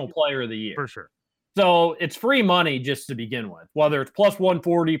National Player of the Year. For sure. So it's free money just to begin with, whether it's plus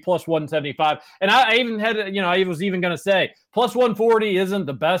 140, plus 175. And I even had, I was even going to say plus 140 isn't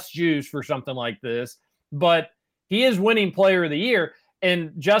the best juice for something like this, but he is winning Player of the Year.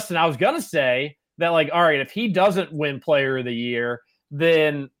 And Justin, I was going to say that, like, all right, if he doesn't win Player of the Year,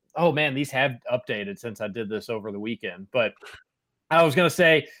 then oh man, these have updated since I did this over the weekend. But I was going to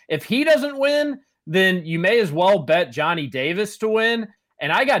say, if he doesn't win, then you may as well bet Johnny Davis to win.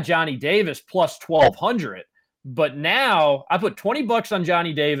 And I got Johnny Davis plus 1,200. But now I put $20 on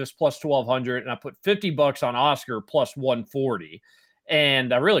Johnny Davis plus 1,200, and I put $50 on Oscar plus 140.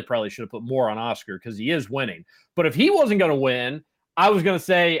 And I really probably should have put more on Oscar because he is winning. But if he wasn't going to win, I was going to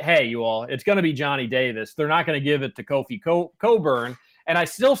say, hey, you all, it's going to be Johnny Davis. They're not going to give it to Kofi Coburn. And I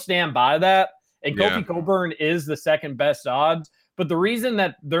still stand by that. And Kofi Coburn is the second best odds. But the reason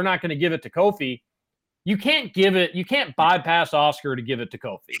that they're not going to give it to Kofi, you can't bypass Oscar to give it to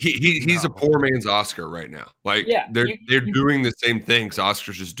Kofi. He's a poor man's Oscar right now. Like they're doing the same things.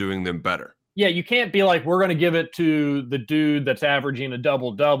 Oscar's just doing them better. Yeah, you can't be like, we're going to give it to the dude that's averaging a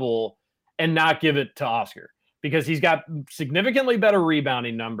double-double and not give it to Oscar because he's got significantly better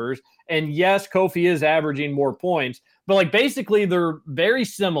rebounding numbers. And yes, Kofi is averaging more points, but like basically they're very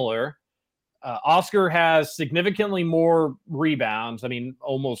similar. Oscar has significantly more rebounds. I mean,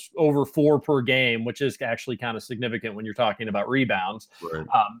 almost over 4 per game, which is actually kind of significant when you're talking about rebounds. Right.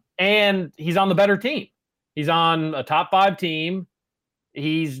 And he's on the better team. He's on a top 5 team.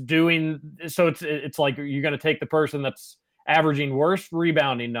 He's doing so. It's like you're going to take the person that's averaging worse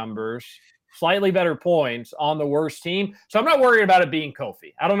rebounding numbers, slightly better points on the worst team. So I'm not worried about it being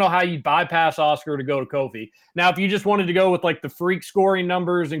Kofi. I don't know how you bypass Oscar to go to Kofi. Now, if you just wanted to go with like the freak scoring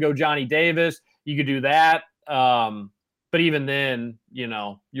numbers and go Johnny Davis, you could do that. But even then,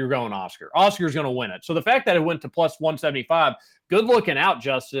 you're going Oscar. Oscar's going to win it. So the fact that it went to plus 175, good looking out,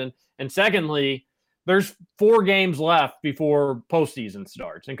 Justin. And secondly, there's 4 games left before postseason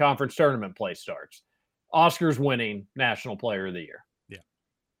starts and conference tournament play starts. Oscar's winning National Player of the Year. Yeah,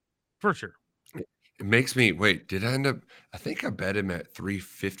 for sure. It makes me wait. Did I end up? I think I bet him at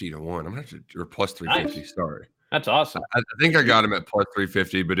 350 to 1. I'm gonna have to or plus 350. Nice. Sorry, that's awesome. I think I got him at plus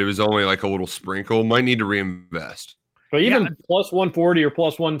 350, but it was only like a little sprinkle. Might need to reinvest. But even plus 140 or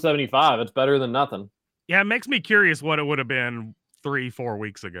plus 175, it's better than nothing. Yeah, it makes me curious what it would have been 3-4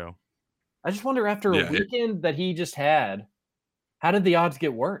 weeks ago. I just wonder after a weekend that he just had, how did the odds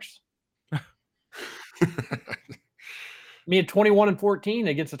get worse? I mean, 21-14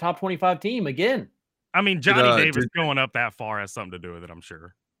 against the top 25 team again. I mean, Johnny Davis going up that far has something to do with it, I'm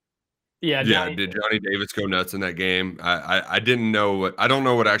sure. Yeah. Did Johnny Davis go nuts in that game? I didn't know I don't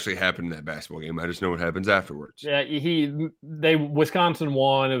know what actually happened in that basketball game. I just know what happens afterwards. Yeah, Wisconsin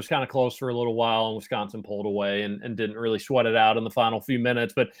won. It was kind of close for a little while, and Wisconsin pulled away and didn't really sweat it out in the final few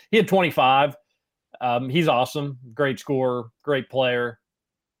minutes. But he had 25. He's awesome. Great scorer, great player.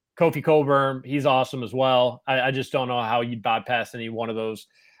 Kofi Coburn, he's awesome as well. I just don't know how you'd bypass any one of those,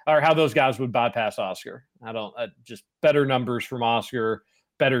 or how those guys would bypass Oscar. Just better numbers from Oscar.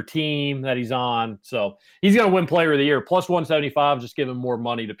 Better team that he's on. So he's going to win Player of the Year. Plus 175, just giving more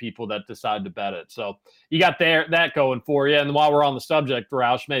money to people that decide to bet it. So you got that going for you. And while we're on the subject,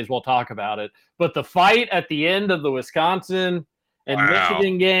 Roush, may as well talk about it. But the fight at the end of the Wisconsin and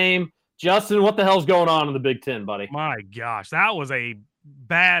Michigan game, Justin, what the hell's going on in the Big Ten, buddy? My gosh, that was a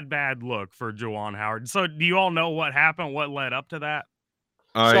bad look for Juwan Howard. So do you all know what happened? What led up to that?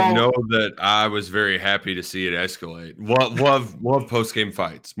 I know that I was very happy to see it escalate. Love post-game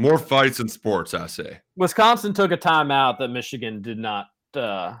fights. More fights in sports, I say. Wisconsin took a timeout that Michigan did not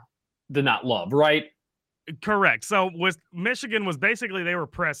love, right? Correct. So Michigan was basically, they were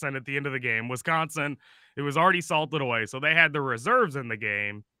pressing at the end of the game. Wisconsin, it was already salted away, so they had the reserves in the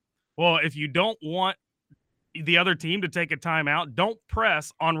game. Well, if you don't want the other team to take a timeout, don't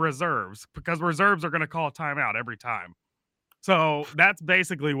press on reserves because reserves are going to call a timeout every time. So that's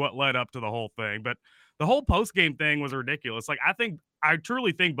basically what led up to the whole thing. But the whole post-game thing was ridiculous. Like, I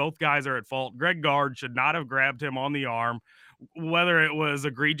truly think both guys are at fault. Greg Gard should not have grabbed him on the arm. Whether it was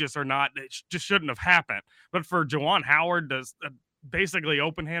egregious or not, it just shouldn't have happened. But for Juwan Howard to basically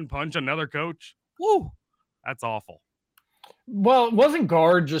open-hand punch another coach, whoo, that's awful. Well, wasn't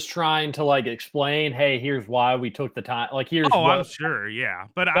Gard just trying to explain, hey, here's why we took the time? I'm sure, yeah.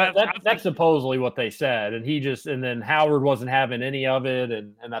 But that's supposedly what they said, and then Howard wasn't having any of it,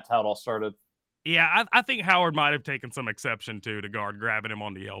 and that's how it all started. Yeah, I think Howard might have taken some exception to Gard grabbing him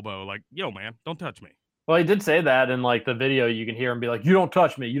on the elbow, like, yo, man, don't touch me. Well, he did say that in the video. You can hear him be like, you don't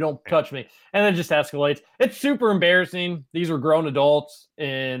touch me. You don't touch me. And then it just escalates. It's super embarrassing. These are grown adults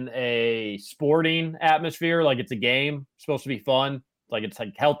in a sporting atmosphere. It's a game. It's supposed to be fun. It's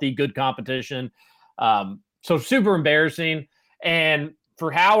healthy, good competition. So super embarrassing. And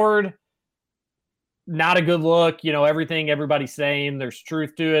for Howard, not a good look. Everything everybody's saying, there's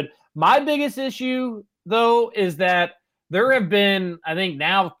truth to it. My biggest issue, though, is that there have been, I think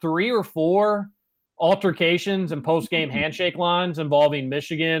now 3 or 4 altercations and post-game handshake lines involving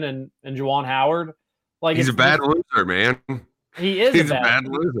Michigan and Juwan Howard. He's a bad loser, man. He's a bad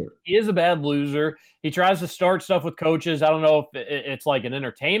loser. He is a bad loser. He tries to start stuff with coaches. I don't know if it's an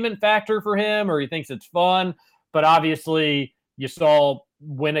entertainment factor for him or he thinks it's fun. But obviously, you saw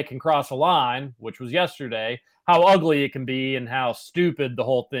when it can cross a line, which was yesterday, how ugly it can be and how stupid the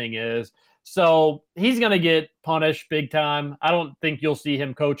whole thing is. So he's going to get punished big time. I don't think you'll see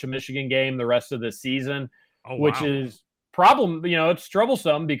him coach a Michigan game the rest of this season, which is problem. It's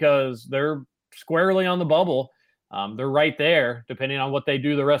troublesome because they're squarely on the bubble. They're right there. Depending on what they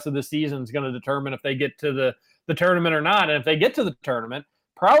do the rest of the season is going to determine if they get to the tournament or not. And if they get to the tournament,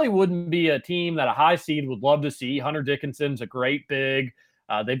 probably wouldn't be a team that a high seed would love to see. Hunter Dickinson's a great big.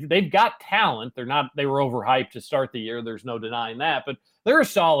 They've got talent. They were overhyped to start the year. There's no denying that, but they're a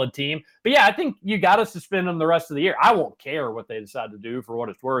solid team. But yeah, I think you got to suspend them the rest of the year. I won't care what they decide to do for what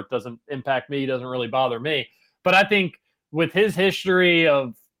it's worth. Doesn't impact me. Doesn't really bother me. But I think with his history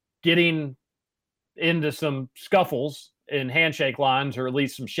of getting into some scuffles in handshake lines, or at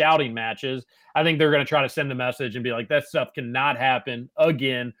least some shouting matches, I think they're going to try to send a message and be like, that stuff cannot happen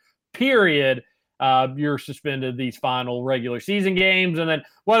again, period. You're suspended these final regular season games. And then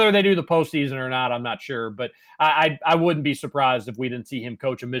whether they do the postseason or not, I'm not sure. But I wouldn't be surprised if we didn't see him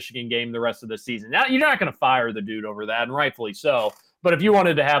coach a Michigan game the rest of the season. Now, you're not going to fire the dude over that, and rightfully so. But if you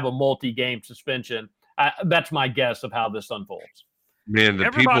wanted to have a multi-game suspension, that's my guess of how this unfolds. Man,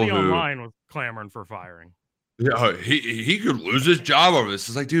 everybody online was clamoring for firing. Yeah, he could lose his job over this.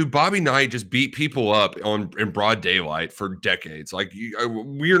 It's like, dude, Bobby Knight just beat people up in broad daylight for decades. Like,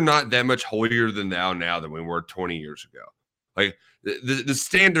 we are not that much holier than thou now than we were 20 years ago. Like, the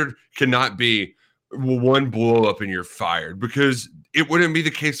standard cannot be one blow up and you're fired, because it wouldn't be the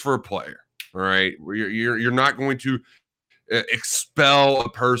case for a player. All right, you're not going to expel a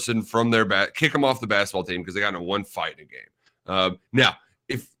person from their kick them off the basketball team because they got in one fight in a game. Now,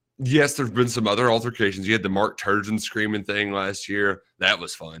 yes, there's been some other altercations. You had the Mark Turgeon screaming thing last year. That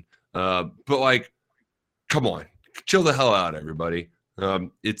was fun. But like, come on, chill the hell out, everybody.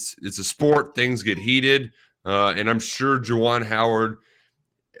 It's a sport. Things get heated. And I'm sure Juwan Howard,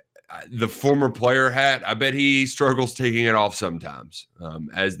 the former player hat, I bet he struggles taking it off sometimes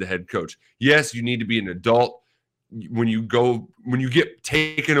as the head coach. Yes, you need to be an adult. When you get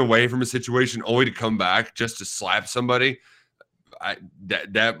taken away from a situation only to come back just to slap somebody,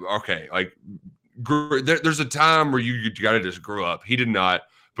 okay, like there's a time where you got to just grow up. He did not,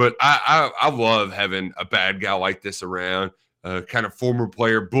 but I love having a bad guy like this around, kind of former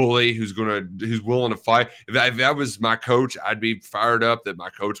player bully who's willing to fight. If that was my coach, I'd be fired up that my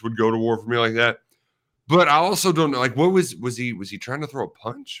coach would go to war for me like that. But I also don't know, like, what was he trying to throw a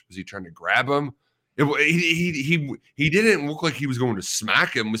punch? Was he trying to grab him? He didn't look like he was going to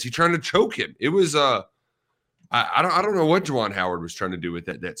smack him. Was he trying to choke him? It was I don't know what Juwan Howard was trying to do with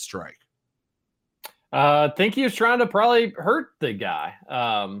that strike. I think he was trying to probably hurt the guy.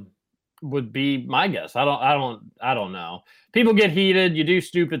 Would be my guess. I don't know. People get heated. You do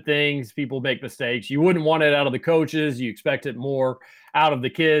stupid things. People make mistakes. You wouldn't want it out of the coaches. You expect it more out of the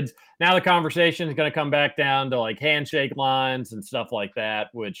kids. Now the conversation is going to come back down to like handshake lines and stuff like that,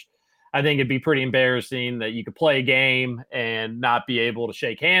 which I think it'd be pretty embarrassing that you could play a game and not be able to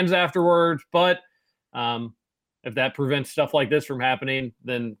shake hands afterwards. But if that prevents stuff like this from happening,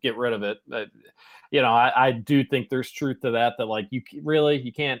 then get rid of it. I do think there's truth to that like you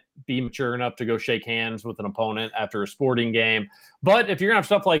can't be mature enough to go shake hands with an opponent after a sporting game. But if you're going to have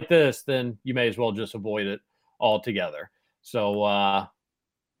stuff like this, then you may as well just avoid it altogether. So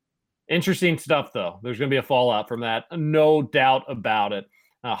interesting stuff, though. There's going to be a fallout from that. No doubt about it.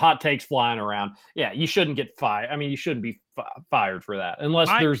 Hot takes flying around. Yeah, you shouldn't get fired. I mean, you shouldn't be fired for that unless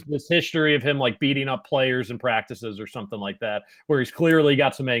there's this history of him like beating up players in practices or something like that, where he's clearly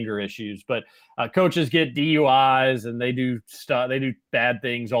got some anger issues. But coaches get DUIs and they do stuff. They do bad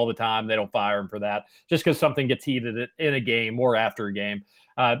things all the time. They don't fire him for that just because something gets heated in a game or after a game.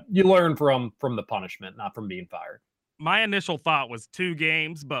 You learn from the punishment, not from being fired. My initial thought was 2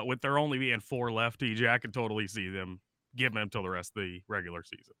 games, but with there only being 4 left, TJ, I could totally see them giving him till the rest of the regular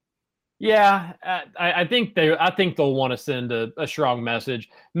season. Yeah, I think they'll want to send a strong message.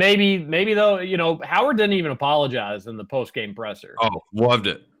 Maybe though, Howard didn't even apologize in the post-game presser. Oh, loved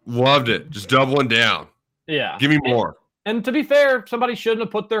it. Just doubling down. Yeah, give me more. And to be fair, somebody shouldn't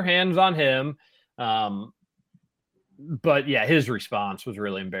have put their hands on him. But yeah, his response was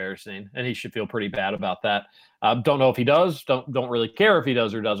really embarrassing, and he should feel pretty bad about that. Don't know if he does. Don't really care if he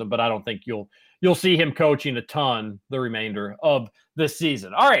does or doesn't. But I don't think you'll see him coaching a ton the remainder of this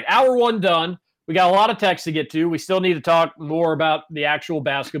season. All right, hour 1 done. We got a lot of texts to get to. We still need to talk more about the actual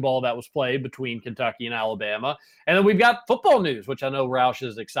basketball that was played between Kentucky and Alabama. And then we've got football news, which I know Roush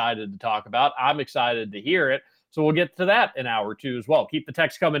is excited to talk about. I'm excited to hear it. So we'll get to that in hour 2 as well. Keep the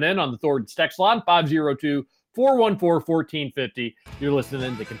text coming in on the Thornton's text line, 414-1450. You're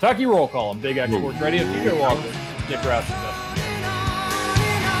listening to Kentucky Roll Call on Big X Sports Radio. TJ Walker, Nick Roush.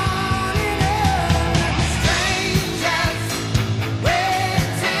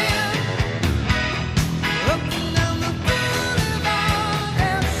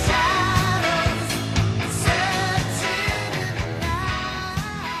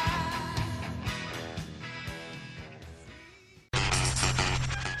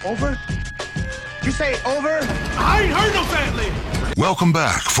 Over? You say over? I ain't heard no family. Welcome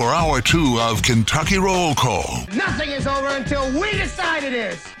back for Hour 2 of Kentucky Roll Call Nothing is over until we decide it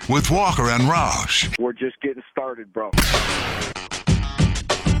is. with Walker and Roush. We're just getting started, bro.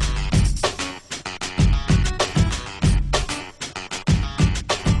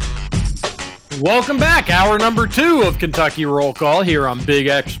 Welcome back. Hour number 2 of Kentucky Roll Call here on Big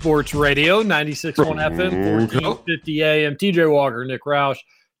X Sports Radio, 96.1 FM, 1450 AM. TJ Walker, Nick Roush,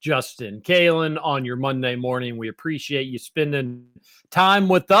 Justin Kalen on your Monday morning. We appreciate you spending time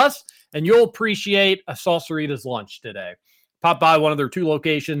with us, and you'll appreciate a Salsaritas lunch today. Pop by one of their 2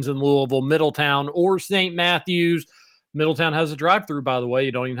 locations in Louisville, Middletown or St. Matthews. Middletown has a drive-through, by the way.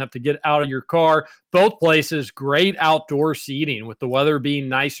 You don't even have to get out of your car. Both places, great outdoor seating. With the weather being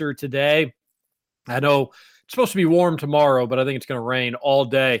nicer today, I know it's supposed to be warm tomorrow, but I think it's going to rain all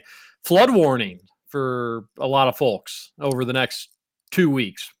day. Flood warning for a lot of folks over the next 2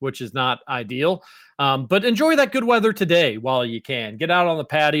 weeks, which is not ideal. But enjoy that good weather today while you can. Get out on the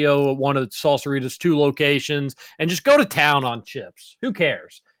patio at one of Salsaritas' 2 locations and just go to town on chips. Who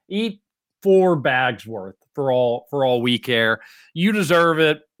cares? Eat 4 bags worth for all we care. You deserve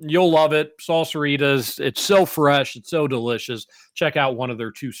it. You'll love it. Salsaritas. It's so fresh. It's so delicious. Check out one of their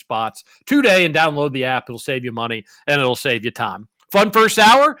 2 spots today and download the app. It'll save you money and it'll save you time. Fun first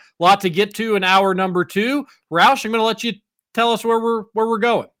hour. A lot to get to in hour number 2. Roush, I'm going to let you tell us where we're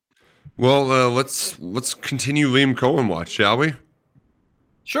going. Well, let's continue Liam Cohen watch, shall we?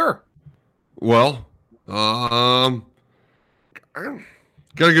 Sure. Well, got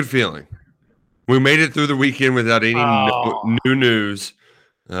a good feeling. We made it through the weekend without any new news.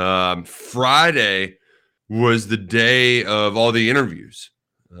 Friday was the day of all the interviews.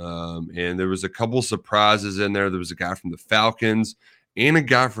 And there was a couple surprises in there. There was a guy from the Falcons and a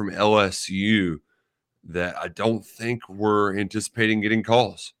guy from LSU that I don't think were anticipating getting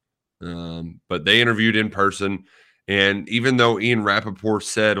calls. But they interviewed in person. And even though Ian Rappaport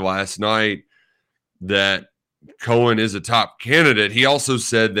said last night that Cohen is a top candidate, he also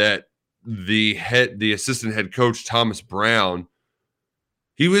said that the assistant head coach, Thomas Brown,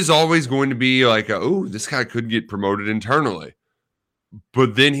 he was always going to be like, this guy could get promoted internally.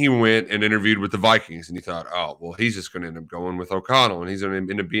 But then he went and interviewed with the Vikings, and he thought, he's just going to end up going with O'Connell, and he's going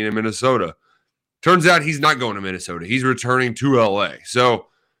to end up being in Minnesota. Turns out he's not going to Minnesota. He's returning to LA. So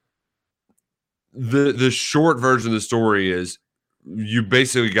the short version of the story is you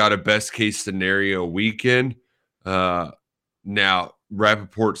basically got a best case scenario weekend. Now,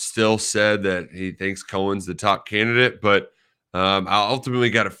 Rappaport still said that he thinks Cohen's the top candidate, but I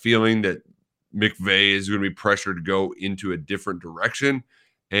ultimately got a feeling that McVay is going to be pressured to go into a different direction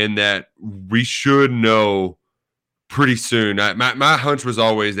and that we should know pretty soon. My hunch was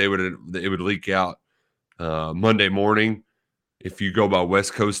always it would leak out Monday morning. If you go by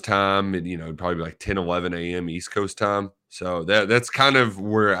West Coast time, and it'd probably be like 10, 11 a.m. East Coast time. So that's kind of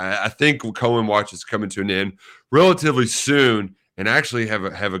where I think Cohen watch is coming to an end relatively soon, and actually have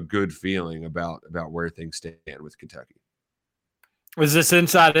a good feeling about where things stand with Kentucky. Is this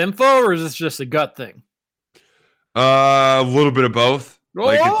inside info or is this just a gut thing? A little bit of both.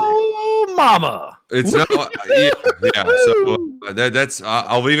 Mama! It's not. Yeah. So that's.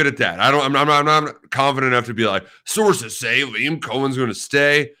 I'll leave it at that. I'm not confident enough to be like sources say Liam Cohen's going to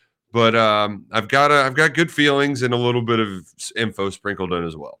stay, but I've got good feelings and a little bit of info sprinkled in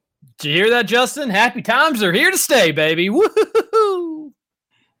as well. Did you hear that, Justin? Happy times are here to stay, baby. Woo-hoo-hoo.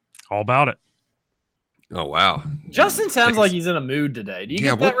 All about it. Oh wow, Justin sounds like he's in a mood today. Do you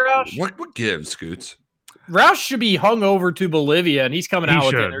get that, Roush? What gives, Scoots? Roush should be hung over to Bolivia, and he's coming out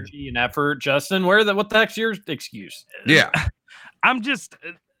with energy and effort. Justin, what the heck's your excuse? Yeah, I'm just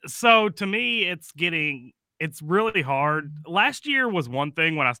so to me, it's really hard. Last year was one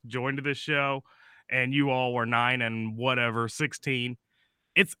thing when I joined this show, and you all were 9 and 16.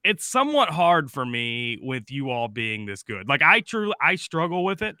 It's somewhat hard for me with you all being this good. Like I struggle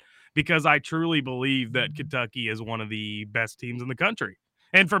with it because I truly believe that Kentucky is one of the best teams in the country.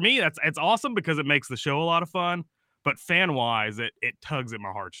 And for me, it's awesome because it makes the show a lot of fun. But fan-wise, it tugs at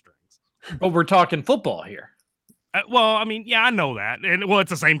my heartstrings. But we're talking football here. Well, I mean, yeah, I know that. And, it's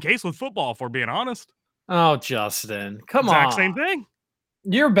the same case with football, if we're being honest. Oh, Justin, come on. Exact same thing.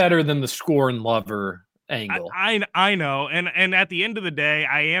 You're better than the scorn lover angle. I know, and at the end of the day,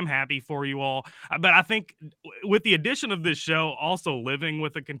 I am happy for you all. But I think with the addition of this show, also living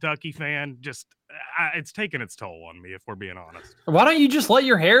with a Kentucky fan, just it's taken its toll on me, if we're being honest. Why don't you just let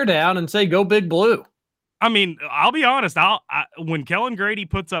your hair down and say "Go Big Blue"? I mean, I'll be honest. When Kellen Grady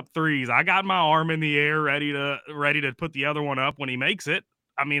puts up threes, I got my arm in the air, ready to put the other one up when he makes it.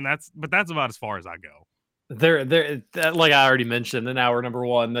 I mean, that's about as far as I go. They're like I already mentioned in hour number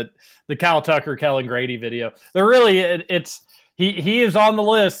one, that the Kyle Tucker, Kellen Grady video. They're really he is on the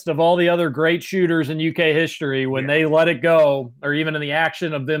list of all the other great shooters in UK history when they let it go, or even in the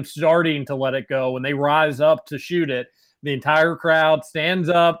action of them starting to let it go, when they rise up to shoot it, the entire crowd stands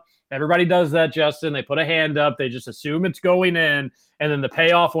up. Everybody does that, Justin. They put a hand up. They just assume it's going in, and then the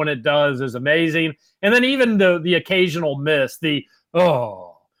payoff when it does is amazing. And then even the occasional miss, the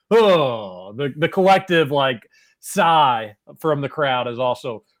collective like sigh from the crowd is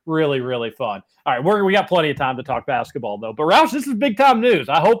also really, really fun. All right, we got plenty of time to talk basketball though. But Roush, this is big time news.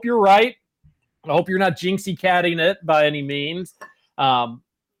 I hope you're right. I hope you're not jinxie catting it by any means.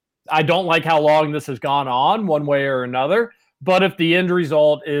 I don't like how long this has gone on one way or another. But if the end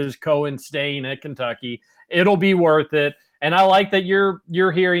result is Cohen staying at Kentucky, it'll be worth it. And I like that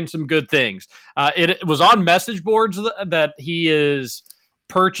you're hearing some good things. It was on message boards that he is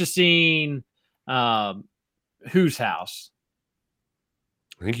purchasing whose house?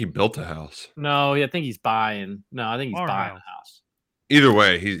 I think he built a house. No, I think he's buying. No, I think he's buying a house. Either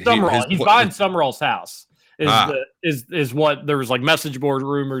way, he's buying Summerall's house. Is what there was like message board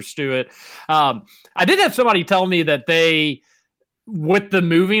rumors to it. I did have somebody tell me that they, with the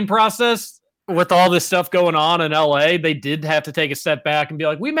moving process, with all this stuff going on in LA, they did have to take a step back and be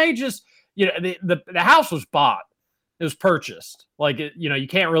like, we may just, the house was bought. It was purchased. Like, you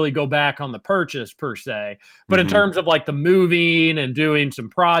can't really go back on the purchase per se, but in terms of like the moving and doing some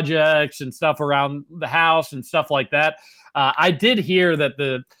projects and stuff around the house and stuff like that, I did hear that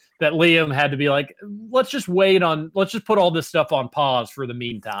that Liam had to be like, let's just put all this stuff on pause for the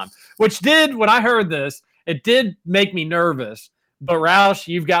meantime, which did, when I heard this, it did make me nervous. But Roush,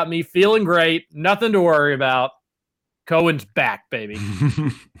 you've got me feeling great. Nothing to worry about. Cohen's back, baby.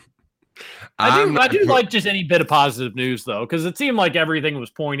 I do like just any bit of positive news, though, because it seemed like everything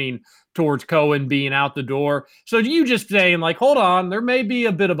was pointing towards Cohen being out the door. So you just saying, like, hold on, there may be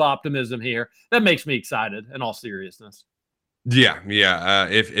a bit of optimism here. That makes me excited, in all seriousness. Yeah.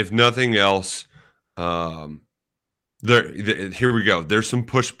 If nothing else, here we go. There's some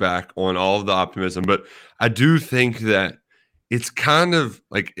pushback on all of the optimism, but I do think that it's kind of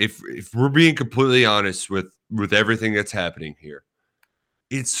like, if we're being completely honest with everything that's happening here,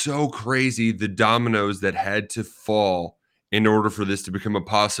 it's so crazy the dominoes that had to fall in order for this to become a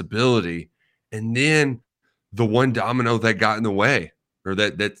possibility, and then the one domino that got in the way, or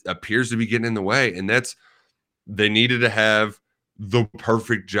that appears to be getting in the way, and that's, they needed to have the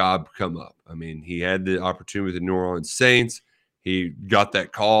perfect job come up. I mean, he had the opportunity with the New Orleans Saints. He got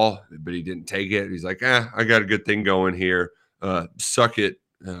that call, but he didn't take it. He's like, I got a good thing going here. Suck it.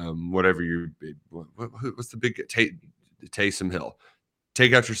 Whatever what's the big Taysom Hill?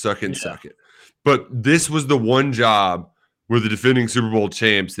 Take out your suck it and suck it. But this was the one job where the defending Super Bowl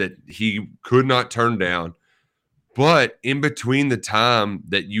champs that he could not turn down. But in between the time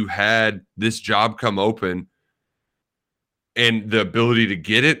that you had this job come open and the ability to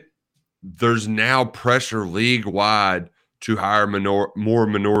get it, there's now pressure league-wide to hire more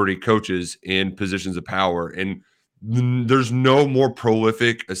minority coaches in positions of power. And there's no more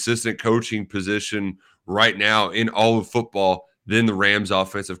prolific assistant coaching position right now in all of football than the Rams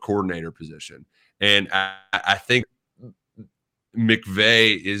offensive coordinator position. And I think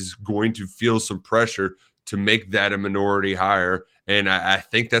McVay is going to feel some pressure to make that a minority hire. And I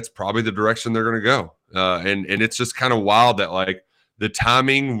think that's probably the direction they're going to go. And it's just kind of wild that, like, the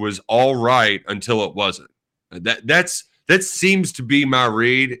timing was all right until it wasn't. That seems to be my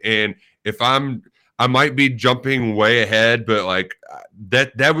read. And if I might be jumping way ahead, but like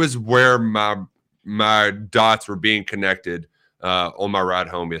that was where my dots were being connected on my ride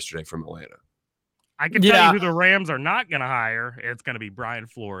home yesterday from Atlanta. I can tell you who the Rams are not going to hire. It's going to be Brian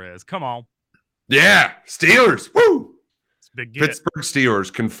Flores. Come on. Yeah, Steelers. Woo! It's a big get. Pittsburgh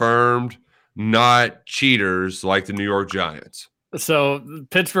Steelers confirmed, not cheaters like the New York Giants. So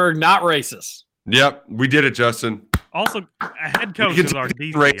Pittsburgh not racist. Yep, we did it, Justin. Also, a head coach is our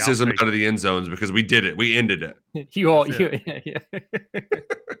DC. Racism out of the end zones because we did it. We ended it. You all get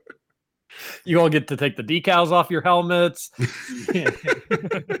to take the decals off your helmets.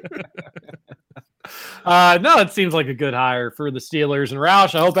 No, it seems like a good hire for the Steelers. And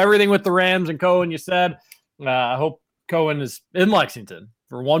Roush, I hope everything with the Rams and Cohen you said. I hope Cohen is in Lexington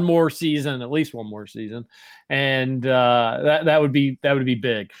for one more season, at least one more season, and that would be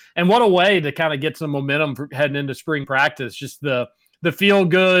big. And what a way to kind of get some momentum for heading into spring practice. Just the feel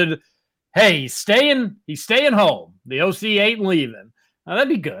good. Hey, he's staying home. The OC ain't leaving. That'd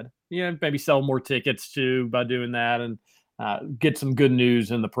be good. Maybe sell more tickets too by doing that, and get some good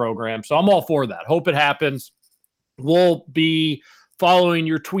news in the program. So I'm all for that. Hope it happens. We'll be following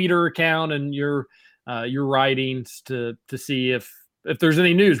your Twitter account and your writings to see if there's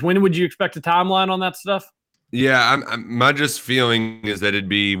any news. When would you expect a timeline on that stuff? Yeah, my just feeling is that it'd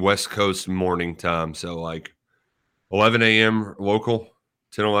be West Coast morning time, so like 11 a.m. local,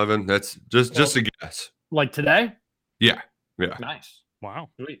 10, 11. That's just a guess. Like today? Yeah. Nice. Wow.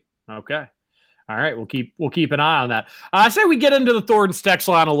 Sweet. Okay. All right, we'll keep an eye on that. I say we get into the Thornton's text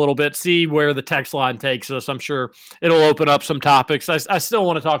line a little bit, see where the text line takes us. I'm sure it'll open up some topics. I still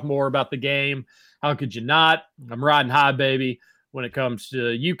want to talk more about the game. How could you not? I'm riding high, baby, when it comes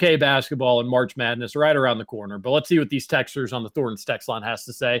to UK basketball and March Madness right around the corner. But let's see what these texters on the Thornton's text line has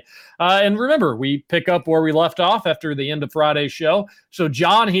to say. And remember, we pick up where we left off after the end of Friday's show. So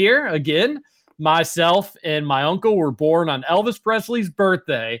John here, again, myself and my uncle were born on Elvis Presley's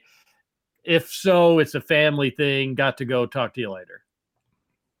birthday. If so, it's a family thing. Got to go. Talk to you later.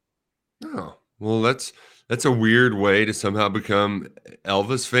 Oh, well, that's a weird way to somehow become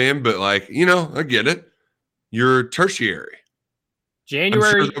Elvis fan, but like, I get it. You're tertiary.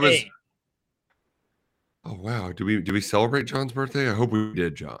 January 8th. Oh, wow. Do we celebrate John's birthday? I hope we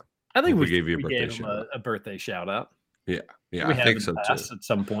did, John. I think we gave you a birthday gave him shout out. a birthday shout out. Yeah, I think so too. At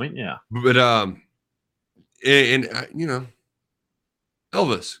some point, yeah. But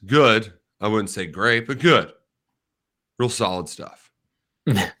Elvis, good. I wouldn't say great, but good. Real solid stuff.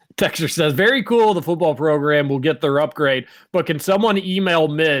 Texter says, very cool. The football program will get their upgrade, but can someone email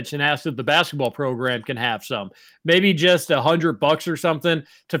Mitch and ask if the basketball program can have some? Maybe just $100 or something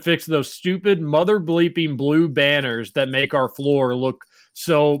to fix those stupid mother bleeping blue banners that make our floor look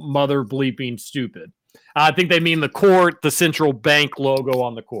so mother bleeping stupid. I think they mean the court, the central bank logo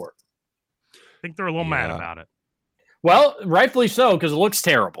on the court. I think they're a little mad about it. Well, rightfully so, because it looks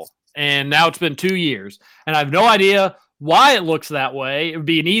terrible. And now it's been 2 years, and I have no idea why it looks that way. It would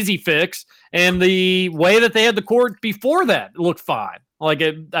be an easy fix. And the way that they had the court before that looked fine. Like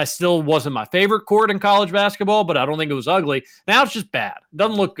I still wasn't my favorite court in college basketball, but I don't think it was ugly. Now it's just bad. It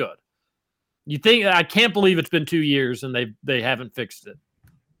doesn't look good. I can't believe it's been 2 years and they haven't fixed it.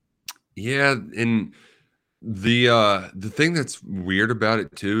 Yeah, and the thing that's weird about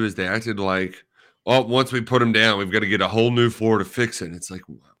it too is they acted like, oh, once we put them down, we've got to get a whole new floor to fix it. And it's like,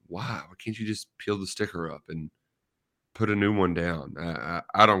 wow, why can't you just peel the sticker up and put a new one down?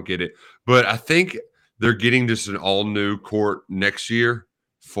 I don't get it. But I think they're getting just an all-new court next year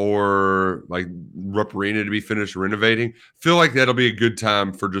for like Rupp Arena to be finished renovating. Feel like that'll be a good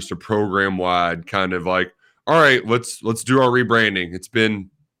time for just a program-wide kind of like, all right, let's do our rebranding. It's been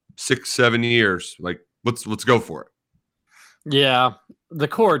 6-7 years. Like, let's go for it. Yeah, the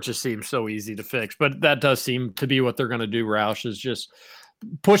court just seems so easy to fix, but that does seem to be what they're going to do, Roush, is just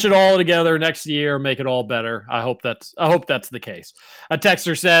push it all together next year, make it all better. I hope that's the case. A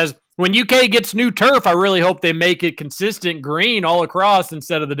texter says, when UK gets new turf, I really hope they make it consistent green all across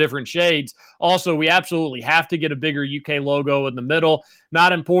instead of the different shades. Also, we absolutely have to get a bigger UK logo in the middle.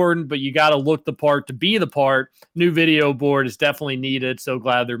 Not important, but you got to look the part to be the part. New video board is definitely needed. So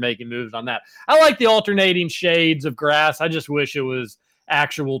glad they're making moves on that. I like the alternating shades of grass. I just wish it was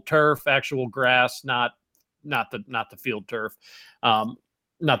actual turf, actual grass, not the field turf.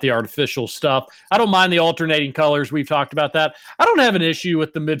 Not the artificial stuff. I don't mind the alternating colors. We've talked about that. I don't have an issue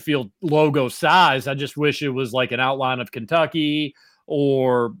with the midfield logo size. I just wish it was like an outline of Kentucky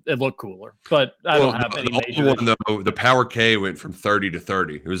or it looked cooler. But I don't have any major one, though, the Power K went from 30 to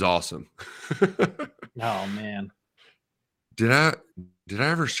 30. It was awesome. Oh, man. Did I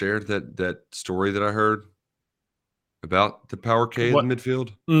ever share that story that I heard about the Power K in the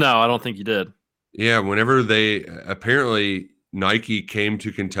midfield? No, I don't think you did. Yeah, whenever they apparently – Nike came to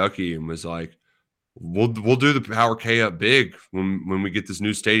Kentucky and was like, we'll do the Power K up big when we get this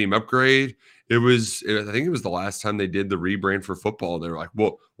new stadium upgrade. I think it was the last time they did the rebrand for football. They were like,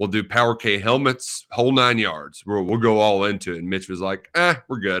 we'll do Power K helmets, whole 9 yards. We'll go all into it. And Mitch was like,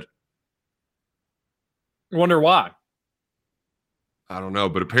 we're good. Wonder why. I don't know,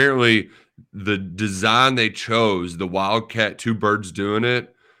 but apparently the design they chose, the Wildcat, two birds doing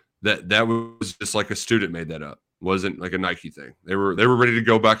it, that was just like a student made that up. Wasn't like a Nike thing. They were ready to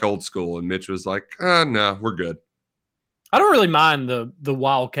go back old school, and Mitch was like, no, we're good. I don't really mind the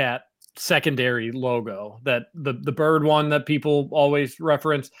Wildcat secondary logo, that the bird one that people always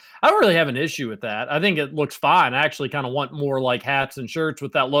reference. I don't really have an issue with that. I think it looks fine. I actually kind of want more like hats and shirts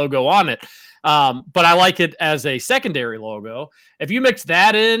with that logo on it. But I like it as a secondary logo. If you mix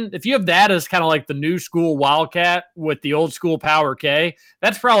that in, if you have that as kind of like the new school Wildcat with the old school Power K,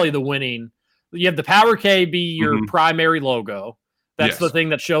 that's probably the winning. You have the Power K be your primary logo. That's the thing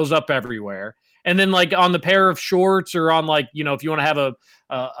that shows up everywhere. And then like on the pair of shorts or on like, you know, if you want to have a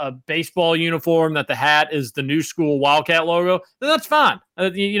baseball uniform that the hat is the new school Wildcat logo, then that's fine.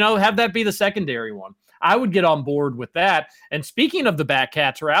 You know, have that be the secondary one. I would get on board with that. And speaking of the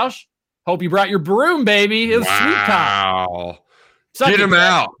Batcats, Roush, hope you brought your broom, baby. It was sweet time. Wow. Get him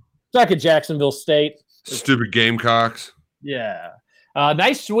out. Suck at Jacksonville State. Stupid Gamecocks. Yeah.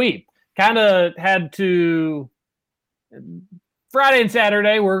 Nice sweep. Kind of had to... Friday and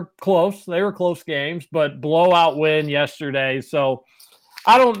Saturday were close. They were close games, but blowout win yesterday. So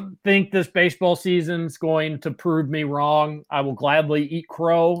I don't think this baseball season's going to prove me wrong. I will gladly eat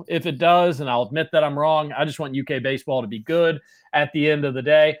crow if it does, and I'll admit that I'm wrong. I just want UK baseball to be good at the end of the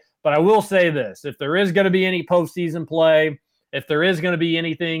day. But I will say this. If there is going to be any postseason play, if there is going to be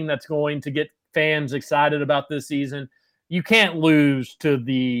anything that's going to get fans excited about this season, you can't lose to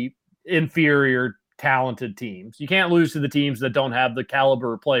the inferior talented teams. You can't lose to the teams that don't have the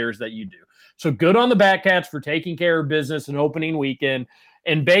caliber of players that you do. So good on the Batcats for taking care of business in opening weekend.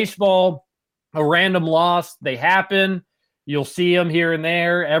 In baseball, a random loss, they happen. You'll see them here and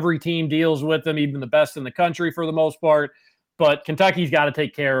there. Every team deals with them, even the best in the country for the most part. But Kentucky's got to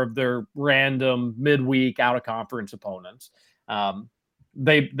take care of their random midweek out-of-conference opponents.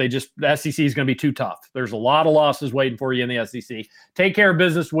 The SEC is going to be too tough. There's a lot of losses waiting for you in the SEC. Take care of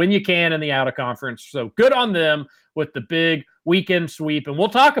business when you can in the out of conference. So good on them with the big weekend sweep. And we'll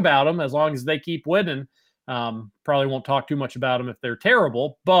talk about them as long as they keep winning. Probably won't talk too much about them if they're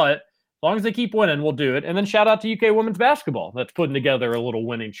terrible, but as long as they keep winning, we'll do it. And then shout out to UK women's basketball that's putting together a little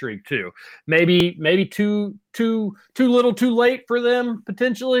winning streak too. Maybe too little too late for them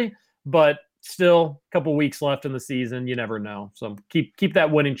potentially, but still a couple weeks left in the season. You never know. So keep that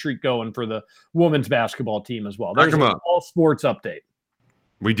winning streak going for the women's basketball team as well. There's an all sports update.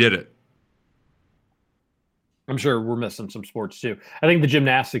 We did it. I'm sure we're missing some sports too. I think the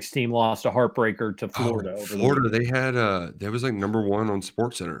gymnastics team lost a heartbreaker to Florida. Florida, they had they was like number one on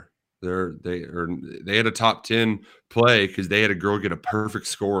SportsCenter. They had a top 10 play because they had a girl get a perfect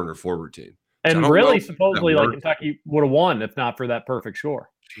score in her floor routine. And really, supposedly, like Kentucky would have won if not for that perfect score.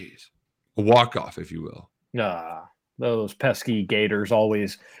 Jeez. A walk-off, if you will. Those pesky Gators,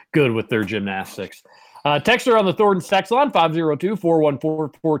 always good with their gymnastics. Texter on the Thornton's text line,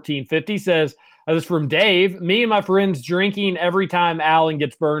 502-414-1450, says, this is from Dave. Me and my friends drinking every time Allen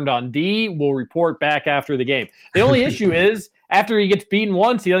gets burned on D. We'll report back after the game. The only issue is after he gets beaten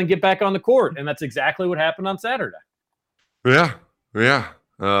once, he doesn't get back on the court, and that's exactly what happened on Saturday. Yeah.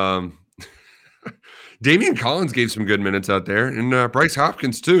 Damian Collins gave some good minutes out there, and Bryce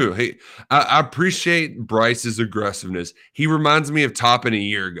Hopkins too. Hey, I appreciate Bryce's aggressiveness. He reminds me of Toppin a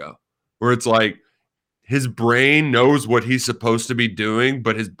year ago, where it's like his brain knows what he's supposed to be doing,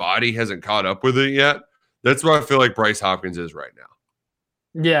 but his body hasn't caught up with it yet. That's what I feel like Bryce Hopkins is right now.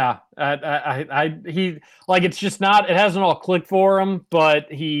 Yeah, he like it's just not. It hasn't all clicked for him,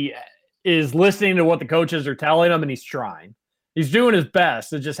 but he is listening to what the coaches are telling him, and he's trying. He's doing his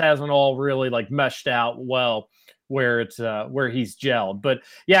best. It just hasn't all really like meshed out well where it's where he's gelled. But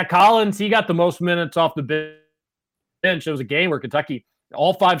yeah, Collins, he got the most minutes off the bench. It was a game where Kentucky,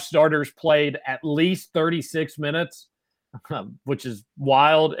 all 5 starters played at least 36 minutes, which is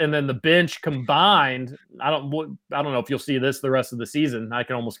wild. And then the bench combined, I don't know if you'll see this the rest of the season. I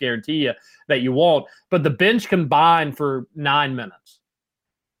can almost guarantee you that you won't. But the bench combined for 9 minutes.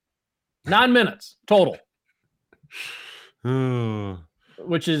 9 minutes total.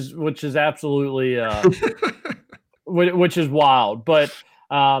 Which is absolutely which is wild. But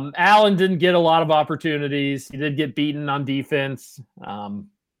Allen didn't get a lot of opportunities. He did get beaten on defense.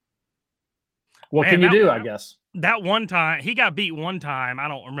 What can you do, I guess? That one time, he got beat one time. I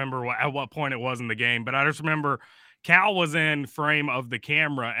don't remember at what point it was in the game, but I just remember Cal was in frame of the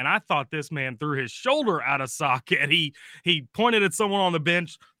camera, and I thought this man threw his shoulder out of socket. He pointed at someone on the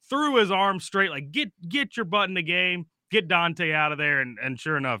bench, threw his arm straight, like, get your butt in the game. Get Dante out of there, and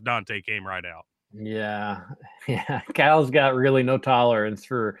sure enough, Dante came right out. Yeah. Cal's got really no tolerance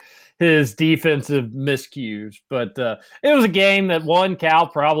for his defensive miscues. But it was a game that, one, Cal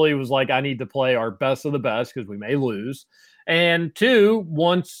probably was like, I need to play our best of the best because we may lose. And 2,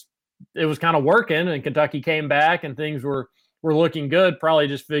 once it was kind of working and Kentucky came back and things were looking good, probably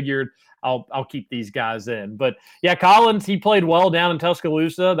just figured, I'll keep these guys in. But yeah, Collins, he played well down in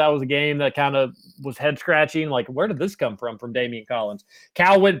Tuscaloosa. That was a game that kind of was head scratching. Like, where did this come from Damian Collins?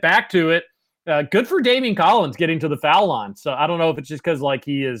 Cal went back to it. Good for Damian Collins getting to the foul line. So I don't know if it's just because like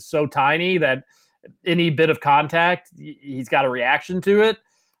he is so tiny that any bit of contact, he's got a reaction to it.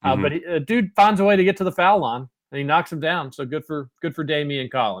 But dude finds a way to get to the foul line and he knocks him down. So good for Damian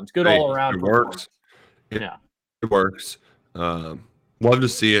Collins. Good all around. It works. It works. Love to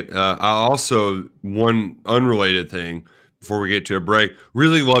see it. I also, one unrelated thing before we get to a break,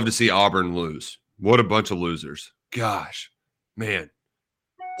 really love to see Auburn lose. What a bunch of losers. Gosh, man.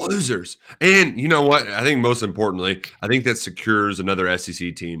 Losers. And you know what? I think most importantly, I think that secures another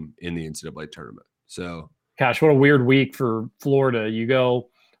SEC team in the NCAA tournament. So, gosh, what a weird week for Florida. You go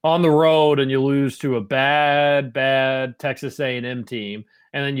on the road and you lose to a bad Texas A&M team,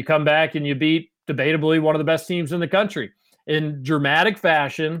 and then you come back and you beat debatably one of the best teams in the country in dramatic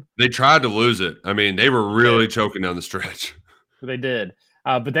fashion. They tried to lose it. I mean, they were really choking down the stretch. They did.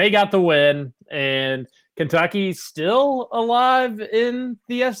 But they got the win, and Kentucky's still alive in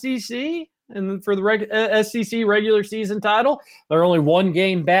the SEC and for the SEC regular season title. They're only one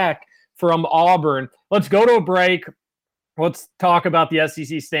game back from Auburn. Let's go to a break. Let's talk about the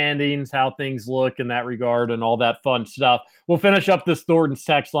SEC standings, how things look in that regard, and all that fun stuff. We'll finish up this Thornton's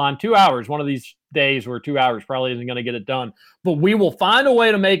text line. 2 hours. One of these days where 2 hours probably isn't going to get it done, but we will find a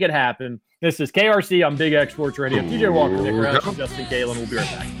way to make it happen. This is KRC on Big X Sports Radio. TJ Walker, Nick Roush, and Justin Kalen. We'll be right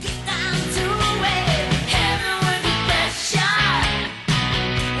back.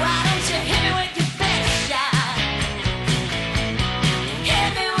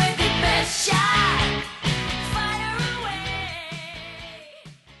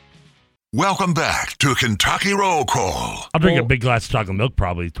 Welcome back to Kentucky Roll Call. I'll drink a big glass of chocolate milk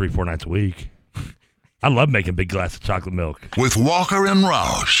probably 3-4 nights a week. I love making big glass of chocolate milk. With Walker and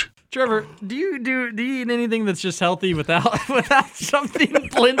Roush. Trevor, do you eat anything that's just healthy without something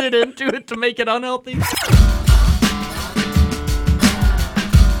blended into it to make it unhealthy?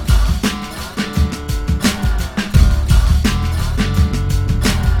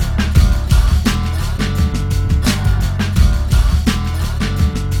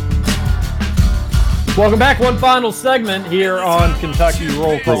 Welcome back. One final segment here on Kentucky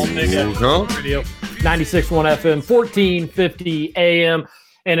Roll Call. Big X Radio, 96.1 FM, 1450 AM.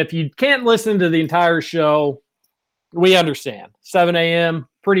 And if you can't listen to the entire show, we understand. 7 a.m.,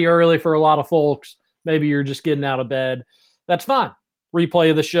 pretty early for a lot of folks. Maybe you're just getting out of bed. That's fine.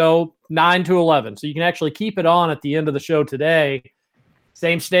 Replay of the show, 9 to 11. So you can actually keep it on at the end of the show today.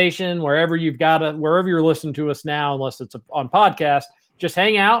 Same station, wherever you're listening to us now, unless it's on podcast, just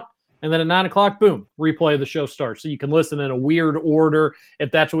hang out. And then at 9 o'clock, boom, replay of the show starts. So you can listen in a weird order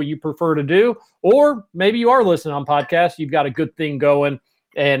if that's what you prefer to do. Or maybe you are listening on podcast. You've got a good thing going,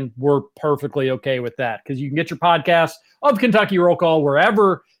 and we're perfectly okay with that because you can get your podcast of Kentucky Roll Call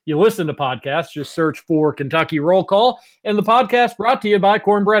wherever you listen to podcasts. Just search for Kentucky Roll Call. And the podcast brought to you by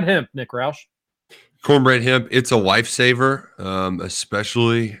Cornbread Hemp. Nick Roush. Cornbread Hemp, it's a lifesaver,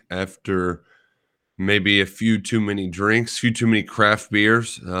 especially after maybe a few too many drinks, few too many craft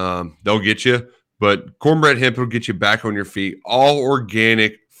beers. They'll get you. But Cornbread Hemp will get you back on your feet. All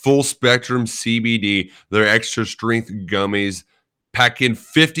organic, full spectrum CBD. They're extra strength gummies. Pack in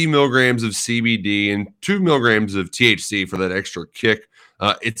 50 milligrams of CBD and 2 milligrams of THC for that extra kick.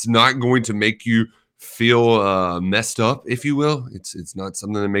 It's not going to make you feel messed up, if you will. It's not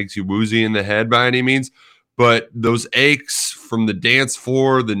something that makes you woozy in the head by any means. But those aches from the dance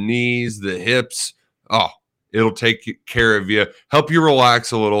floor, the knees, the hips, it'll take care of you, help you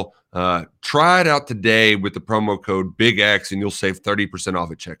relax a little. Try it out today with the promo code BIGX, and you'll save 30%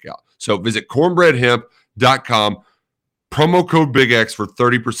 off at checkout. So visit cornbreadhemp.com, promo code BIGX for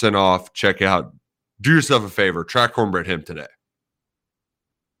 30% off checkout. Do yourself a favor. Try Cornbread Hemp today.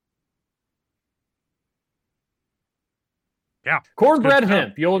 Yeah. Cornbread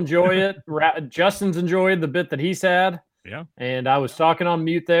Hemp. You'll enjoy it. Justin's enjoyed the bit that he's had. Yeah. And I was talking on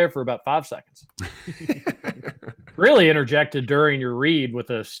mute there for about 5 seconds. Really interjected during your read with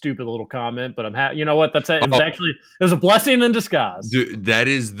a stupid little comment, but I'm happy. You know what? It was a blessing in disguise. Dude,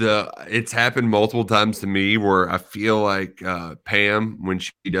 it's happened multiple times to me where I feel like Pam, when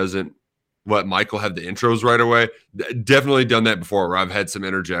she doesn't let Michael have the intros right away, definitely done that before where I've had some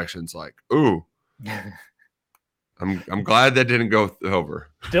interjections like, ooh, I'm glad that didn't go over.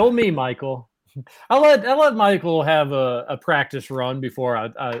 Still me, Michael. I let Michael have a practice run before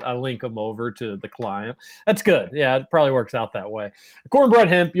I link him over to the client. That's good. Yeah, it probably works out that way. Cornbread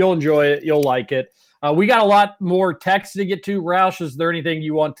Hemp, you'll enjoy it. You'll like it. We got a lot more text to get to. Roush, is there anything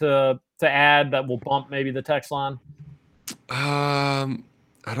you want to add that will bump maybe the text line?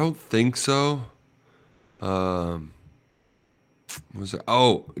 I don't think so.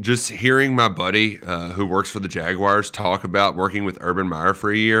 Just hearing my buddy who works for the Jaguars talk about working with Urban Meyer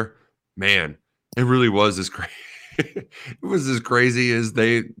for a year, man, it really was as crazy. It was as crazy as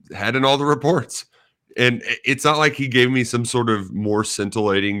they had in all the reports. And it's not like he gave me some sort of more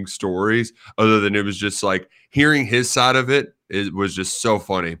scintillating stories other than it was just like hearing his side of it. It was just so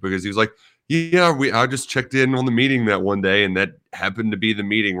funny because he was like, yeah, I just checked in on the meeting that one day, and that happened to be the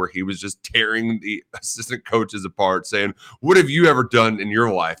meeting where he was just tearing the assistant coaches apart, saying, what have you ever done in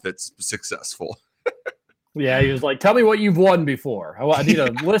your life that's successful? Yeah, he was like, tell me what you've won before. I need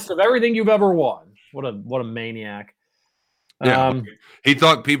a list of everything you've ever won. What a maniac. Yeah, he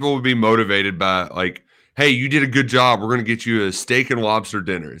thought people would be motivated by like, hey, you did a good job. We're going to get you a steak and lobster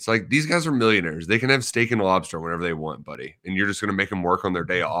dinner. It's like these guys are millionaires. They can have steak and lobster whenever they want, buddy. And you're just going to make them work on their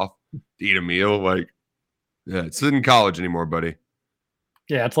day off to eat a meal. Like, yeah, it's not in college anymore, buddy.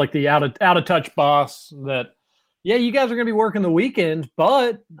 Yeah, it's like the out of touch boss that, yeah, you guys are going to be working the weekend,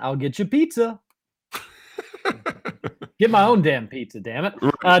 but I'll get you pizza. Get my own damn pizza, damn it.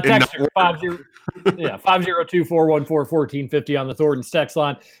 Text 502-414-1450 on the Thornton's text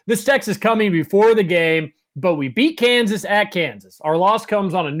line. This text is coming before the game, but we beat Kansas at Kansas. Our loss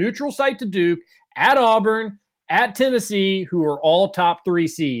comes on a neutral site to Duke, at Auburn, at Tennessee, who are all top 3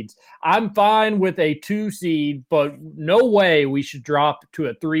 seeds. I'm fine with a 2 seed, but no way we should drop to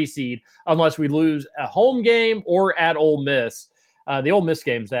a 3 seed unless we lose a home game or at Ole Miss. The Ole Miss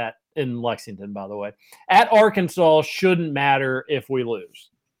game's in Lexington, by the way. At Arkansas shouldn't matter if we lose.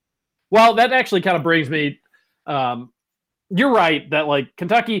 Well, that actually kind of brings me you're right that like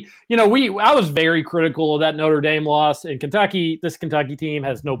Kentucky, I was very critical of that Notre Dame loss, and this Kentucky team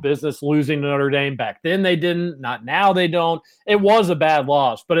has no business losing to Notre Dame. Back then they didn't, not now they don't. It was a bad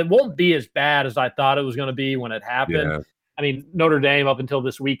loss, but it won't be as bad as I thought it was going to be when it happened. Yeah. I mean, Notre Dame up until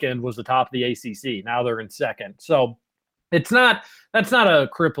this weekend was the top of the ACC. Now they're in second. So that's not a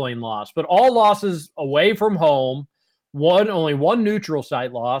crippling loss, but all losses away from home, only one neutral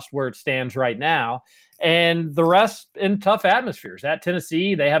site loss where it stands right now, and the rest in tough atmospheres. At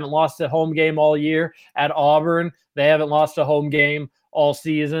Tennessee, they haven't lost a home game all year. At Auburn, they haven't lost a home game all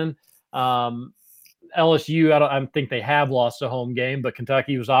season. LSU, I think they have lost a home game, but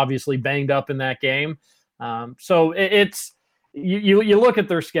Kentucky was obviously banged up in that game. So it's you look at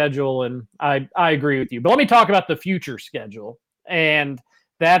their schedule, and I agree with you. But let me talk about the future schedule, and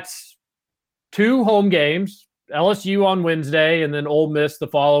that's 2 home games, LSU on Wednesday, and then Ole Miss the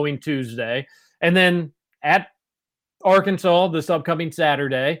following Tuesday, and then at Arkansas this upcoming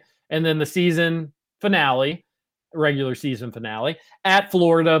Saturday, and then the season finale, regular season finale, at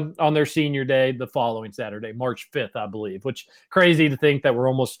Florida on their senior day the following Saturday, March 5th, I believe, which crazy to think that we're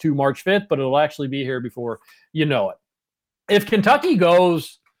almost to March 5th, but it'll actually be here before you know it. If Kentucky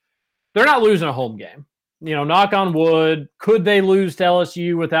goes, they're not losing a home game. Knock on wood. Could they lose to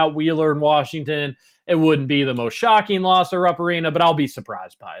LSU without Wheeler and Washington? It wouldn't be the most shocking loss at Rupp Arena, but I'll be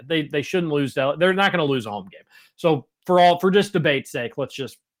surprised by it. They shouldn't lose. They're not going to lose a home game. So for just debate's sake, let's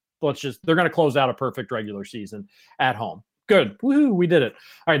just they're going to close out a perfect regular season at home. Good. Woohoo, we did it.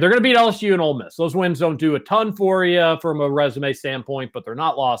 All right, they're going to beat LSU and Ole Miss. Those wins don't do a ton for you from a resume standpoint, but they're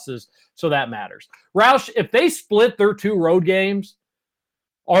not losses, so that matters. Roush, if they split their 2 road games,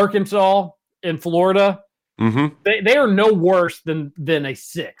 Arkansas and Florida, they are no worse than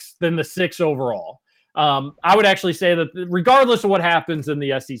the 6 overall. I would actually say that regardless of what happens in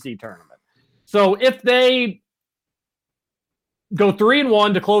the SEC tournament. So if they go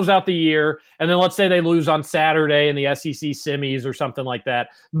 3-1 to close out the year, and then let's say they lose on Saturday in the SEC semis or something like that,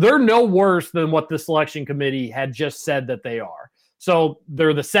 they're no worse than what the selection committee had just said that they are. So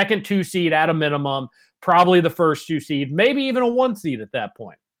they're the second 2 seed at a minimum, probably the first 2 seed, maybe even a 1 seed at that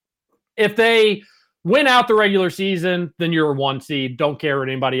point. If they win out the regular season, then you're a 1 seed. Don't care what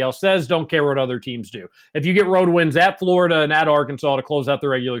anybody else says. Don't care what other teams do. If you get road wins at Florida and at Arkansas to close out the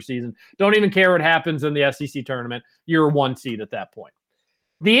regular season, don't even care what happens in the SEC tournament. You're a 1 seed at that point.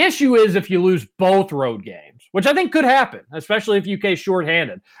 The issue is if you lose both road games, which I think could happen, especially if UK's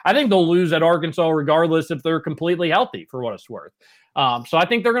shorthanded. I think they'll lose at Arkansas regardless if they're completely healthy, for what it's worth. So I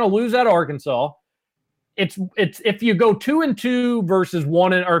think they're going to lose at Arkansas. It's if you go 2-2 versus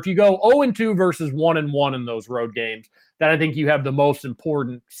 1, or if you go 0-2 versus 1-1 in those road games, that I think you have the most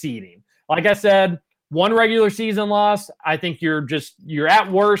important seeding. Like I said, 1 regular season loss, I think you're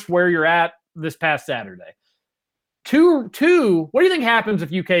at worst where you're at this past Saturday. 2, what do you think happens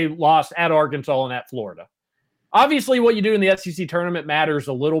if UK lost at Arkansas and at Florida? Obviously, what you do in the SEC tournament matters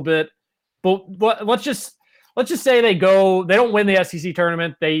a little bit, but let's just say they don't win the SEC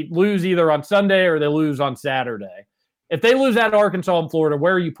tournament. They lose either on Sunday or they lose on Saturday. If they lose at Arkansas and Florida,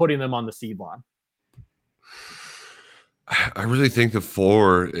 where are you putting them on the seed line? I really think the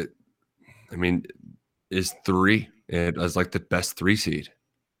floor, is 3 and as like the best 3 seed.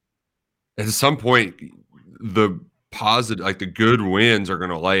 At some point, the positive, like the good wins are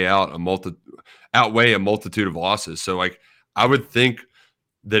going to outweigh a multitude of losses. So like, I would think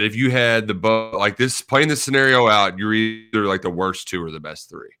that if you had playing this scenario out, you're either like the worst 2 or the best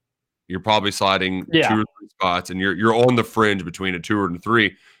 3. You're probably sliding 2 or 3 spots, and you're on the fringe between a 2 and a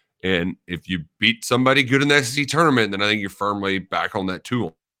 3. And if you beat somebody good in the SEC tournament, then I think you're firmly back on that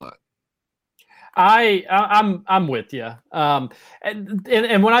 2 line. I'm with you.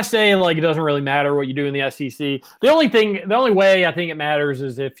 And when I say like it doesn't really matter what you do in the SEC, the only way I think it matters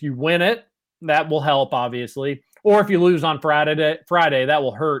is if you win it, that will help obviously, or if you lose on Friday, that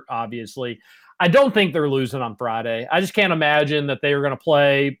will hurt obviously. I don't think they're losing on Friday. I just can't imagine that they are going to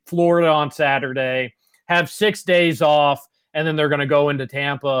play Florida on Saturday, have 6 days off, and then they're going to go into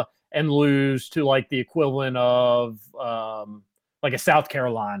Tampa and lose to like the equivalent of like a South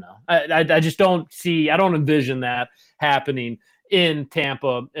Carolina. I just don't envision that happening in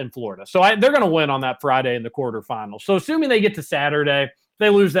Tampa and Florida. So they're going to win on that Friday in the quarterfinals. So assuming they get to Saturday, if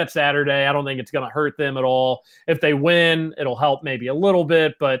they lose that Saturday, I don't think it's going to hurt them at all. If they win, it'll help maybe a little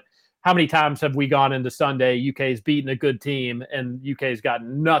bit, but how many times have we gone into Sunday, UK's beaten a good team, and UK's got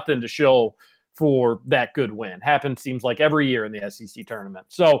nothing to show for that good win? Happens, seems like every year in the SEC tournament.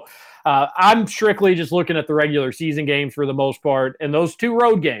 So I'm strictly just looking at the regular season games for the most part, and those 2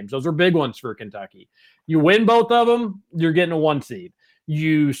 road games, those are big ones for Kentucky. You win both of them, you're getting a 1 seed.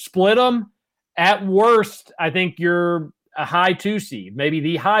 You split them, at worst, I think you're a high 2 seed, maybe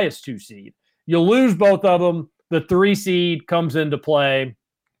the highest 2 seed. You lose both of them, the 3 seed comes into play.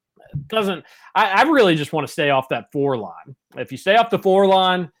 I really just want to stay off that 4 line. If you stay off the 4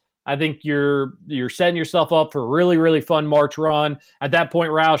 line, I think you're setting yourself up for a really, really fun March run. At that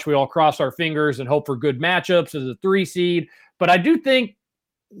point, Roush, we all cross our fingers and hope for good matchups as a 3 seed. But I do think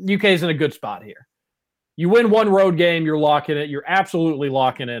UK's in a good spot here. You win 1 road game, you're locking it. You're absolutely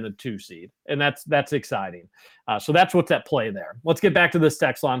locking in a 2 seed, and that's exciting. So that's what's at play there. Let's get back to this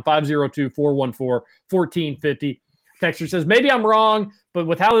text line, 502-414-1450. Texter says, maybe I'm wrong, but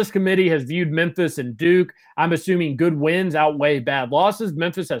with how this committee has viewed Memphis and Duke, I'm assuming good wins outweigh bad losses.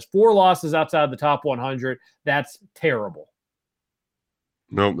 Memphis has 4 losses outside the top 100. That's terrible.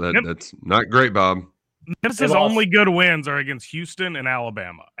 Nope, that's not great, Bob. Memphis's only good wins are against Houston and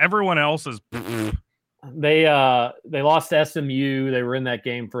Alabama. Everyone else is. They lost to SMU. They were in that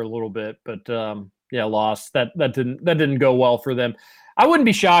game for a little bit, but lost. That didn't go well for them. I wouldn't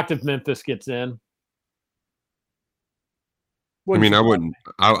be shocked if Memphis gets in.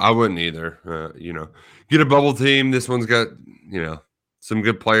 I wouldn't either. Get a bubble team. This one's got, some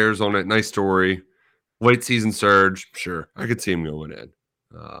good players on it. Nice story. Late season surge. Sure. I could see him going in.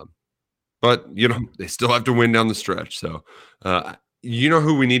 But, they still have to win down the stretch. So,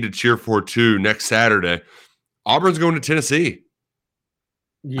 who we need to cheer for too next Saturday? Auburn's going to Tennessee.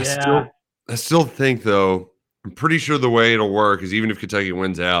 Yeah. I still think, though, I'm pretty sure the way it'll work is even if Kentucky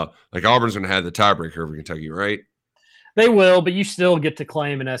wins out, like Auburn's going to have the tiebreaker over Kentucky, right? They will, but you still get to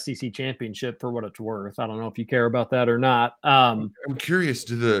claim an SEC championship for what it's worth. I don't know if you care about that or not. I'm curious.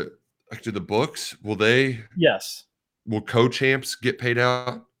 Do the books Yes. Will co-champs get paid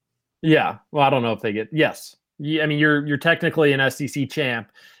out? Yeah. Well, I don't know if they get. Yes. You're technically an SEC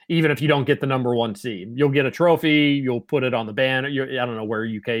champ, even if you don't get the number 1 seed. You'll get a trophy. You'll put it on the banner. I don't know where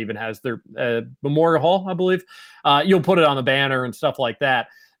UK even has their Memorial Hall, I believe. You'll put it on the banner and stuff like that.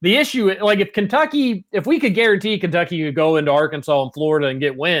 The issue, like if we could guarantee Kentucky could go into Arkansas and Florida and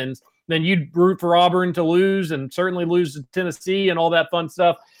get wins, then you'd root for Auburn to lose and certainly lose to Tennessee and all that fun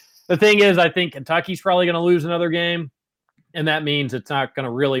stuff. The thing is, I think Kentucky's probably going to lose another game, and that means it's not going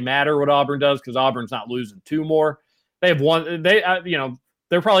to really matter what Auburn does because Auburn's not losing 2 more. They have one. They're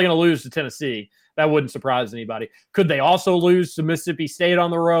probably going to lose to Tennessee. That wouldn't surprise anybody. Could they also lose to Mississippi State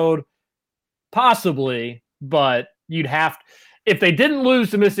on the road? Possibly, but you'd have to. If they didn't lose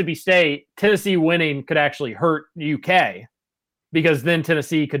to Mississippi State, Tennessee winning could actually hurt UK because then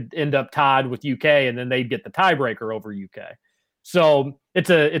Tennessee could end up tied with UK and then they'd get the tiebreaker over UK. So it's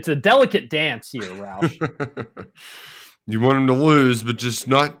a delicate dance here, Roush. You want them to lose, but just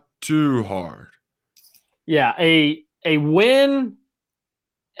not too hard. Yeah, a win,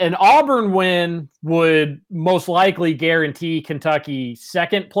 an Auburn win would most likely guarantee Kentucky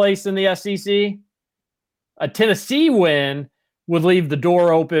 2nd place in the SEC. A Tennessee win would leave the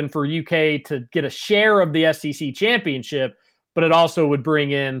door open for UK to get a share of the SEC championship, but it also would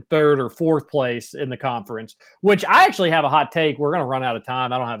bring in third or fourth place in the conference, which I actually have a hot take. We're going to run out of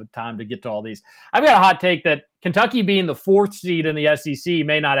time. I don't have time to get to all these. I've got a hot take that Kentucky being the 4th seed in the SEC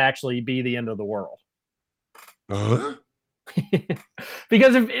may not actually be the end of the world.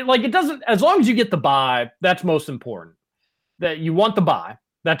 Because it doesn't, as long as you get the bye, that's most important. That you want the bye.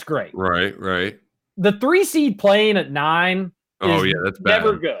 That's great. Right. The 3 seed playing at 9 is that's bad.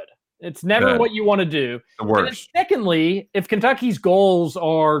 never good. It's never what you want to do. The worst. And secondly, if Kentucky's goals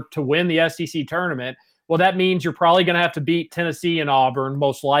are to win the SEC tournament, well, that means you're probably going to have to beat Tennessee and Auburn,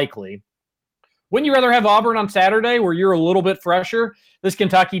 most likely. Wouldn't you rather have Auburn on Saturday where you're a little bit fresher? This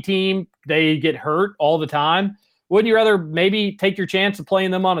Kentucky team, they get hurt all the time. Wouldn't you rather maybe take your chance of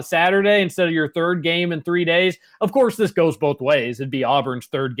playing them on a Saturday instead of your 3rd game in 3 days? Of course, this goes both ways. It'd be Auburn's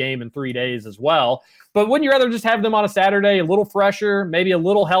 3rd game in 3 days as well. But wouldn't you rather just have them on a Saturday, a little fresher, maybe a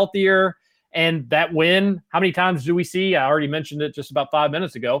little healthier, and that win? How many times do we see? I already mentioned it just about 5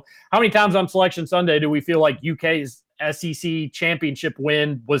 minutes ago. How many times on Selection Sunday do we feel like UK's SEC championship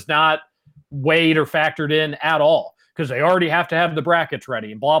win was not weighed or factored in at all because they already have to have the brackets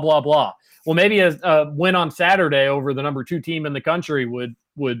ready and blah, blah, blah. Well, maybe a win on Saturday over the number 2 team in the country would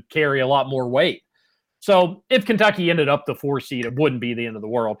carry a lot more weight. So if Kentucky ended up the 4 seed, it wouldn't be the end of the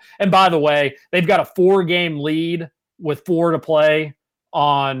world. And by the way, they've got a 4-game lead with 4 to play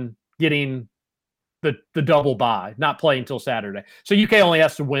on getting the double bye, not playing until Saturday. So UK only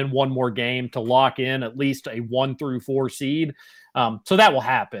has to win 1 more game to lock in at least a 1 through 4 seed. So that will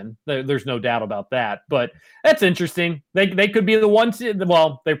happen. There's no doubt about that. But that's interesting. They could be the 1 seed.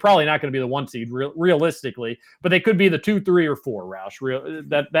 Well, they're probably not going to be the 1 seed realistically, but they could be the 2, 3, or 4.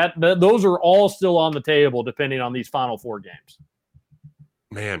 Roush. Those are all still on the table depending on these final 4 games.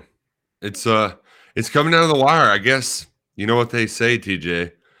 Man, it's coming down to the wire. I guess you know what they say,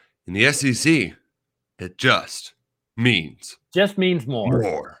 TJ. In the SEC, it just means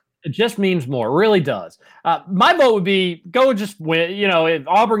more. It just means more. It really does. My vote would be go just win. If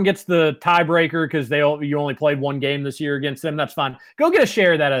Auburn gets the tiebreaker because you only played 1 game this year against them, that's fine. Go get a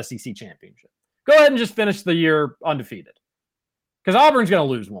share of that SEC championship. Go ahead and just finish the year undefeated because Auburn's going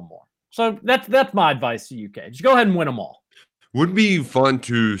to lose 1 more. So that's my advice to UK. Just go ahead and win them all. Would be fun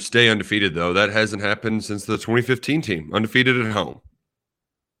to stay undefeated, though. That hasn't happened since the 2015 team, undefeated at home.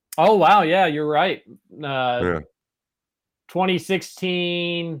 Oh, wow. Yeah, you're right. Yeah.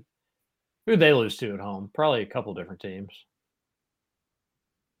 2016, who did they lose to at home? Probably a couple different teams.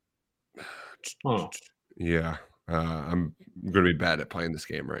 Oh. Yeah. I'm going to be bad at playing this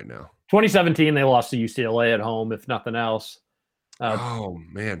game right now. 2017, they lost to UCLA at home, if nothing else. Oh,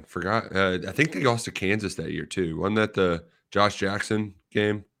 man. Forgot. I think they lost to Kansas that year, too. Wasn't that the Josh Jackson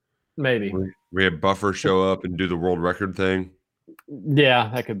game? Maybe. We had Buffer show up and do the world record thing. Yeah,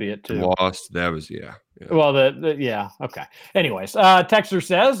 that could be it too. Lost. That was yeah. Well, okay. Anyways, Texter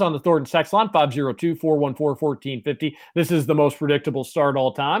says on the Thornton text line 502-414-1450. This is the most predictable start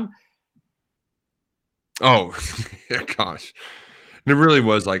all time. Oh, gosh, and it really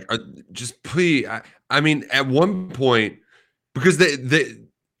was like just please. I mean, at one point because they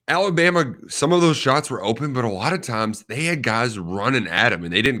Alabama, some of those shots were open, but a lot of times they had guys running at them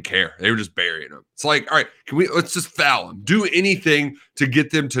and they didn't care. They were just burying them. It's like, all right, let's just foul them. Do anything to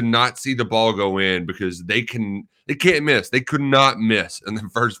get them to not see the ball go in because they can't miss. They could not miss in the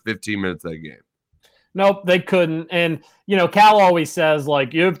first 15 minutes of that game. Nope, they couldn't. And, Cal always says,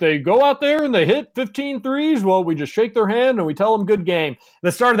 like, if they go out there and they hit 15 threes, well, we just shake their hand and we tell them good game. At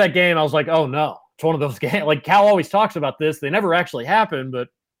the start of that game, I was like, oh, no. It's one of those games. Like, Cal always talks about this. They never actually happen, but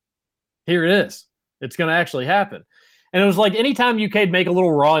here it is. It's going to actually happen. And it was like anytime UK'd make a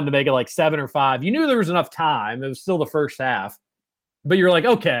little run to make it like 7 or 5, you knew there was enough time. It was still the first half. But you're like,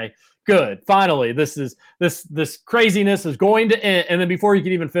 okay, good. Finally, this craziness is going to end. And then before you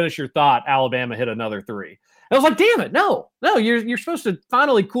could even finish your thought, Alabama hit another 3. And I was like, damn it, no, you're supposed to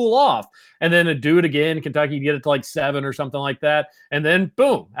finally cool off. And then do it again. Kentucky get it to like 7 or something like that. And then,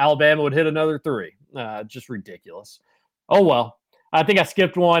 boom, Alabama would hit another 3. Just ridiculous. Oh, well. I think I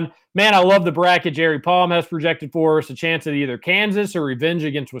skipped one. Man, I love the bracket Jerry Palm has projected for us. A chance at either Kansas or revenge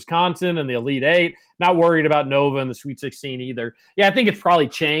against Wisconsin in the Elite 8. Not worried about Nova in the Sweet 16 either. Yeah, I think it's probably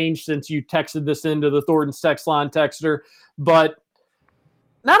changed since you texted this into the Thornton's text line, Texter. But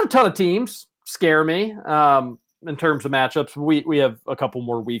not a ton of teams scare me in terms of matchups. We have a couple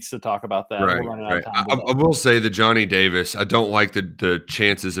more weeks to talk about that. Right, We're running out of time. I will say that Johnny Davis, I don't like the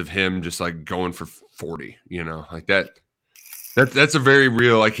chances of him just like going for 40, like that. That's a very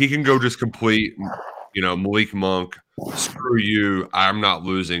real, like he can go just complete, Malik Monk, screw you. I'm not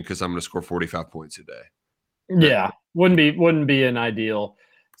losing because I'm going to score 45 points a day. Yeah. Wouldn't be an ideal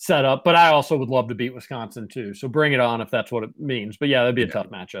setup. But I also would love to beat Wisconsin too. So bring it on if that's what it means. But yeah, that'd be a tough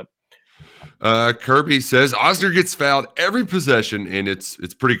matchup. Kirby says Oscar gets fouled every possession, and it's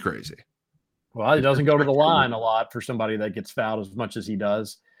pretty crazy. Well, he doesn't go to the line a lot for somebody that gets fouled as much as he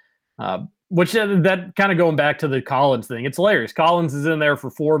does. Which that kind of going back to the Collins thing. It's hilarious. Collins is in there for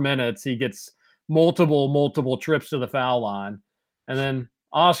 4 minutes. He gets multiple trips to the foul line. And then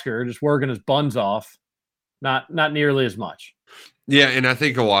Oscar just working his buns off. Not nearly as much. Yeah, and I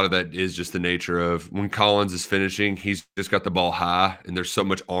think a lot of that is just the nature of when Collins is finishing, he's just got the ball high, and there's so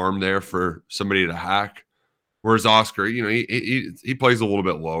much arm there for somebody to hack. Whereas Oscar, he plays a little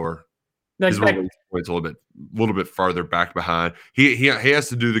bit lower. His release point's a little bit farther back behind. He has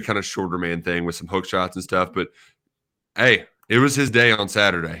to do the kind of shorter man thing with some hook shots and stuff. But hey, it was his day on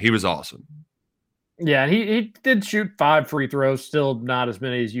Saturday. He was awesome. Yeah, he did shoot 5 free throws. Still not as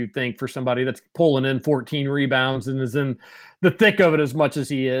many as you'd think for somebody that's pulling in 14 rebounds and is in the thick of it as much as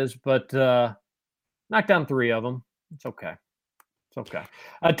he is. But knocked down 3 of them. It's okay. It's okay.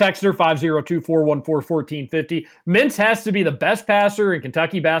 Texter 502-414-1450. Mintz has to be the best passer in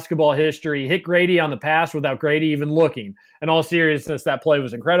Kentucky basketball history. Hit Grady on the pass without Grady even looking. In all seriousness, that play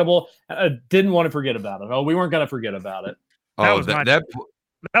was incredible. I didn't want to forget about it. Oh, we weren't going to forget about it. That was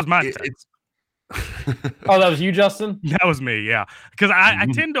my Oh, that was you, Justin? That was me, yeah. Because I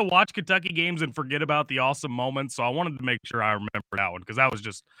tend to watch Kentucky games and forget about the awesome moments, so I wanted to make sure I remember that one because that was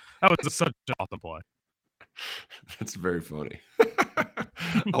such an awesome play. That's very funny.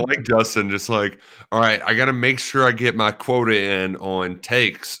 I like Justin just like, all right, I got to make sure I get my quota in on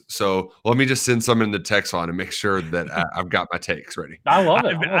takes. So let me just send some in the text line and make sure that I've got my takes ready. I love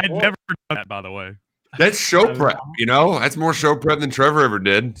it. I've never done that, by the way. That's show prep, That's more show prep than Trevor ever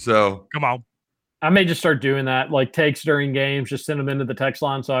did. So come on. I may just start doing that, like takes during games, just send them into the text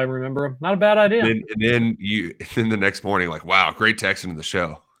line so I remember them. Not a bad idea. And then the next morning, like, wow, great text into the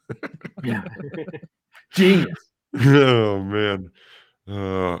show. Yeah. Genius. Oh, man.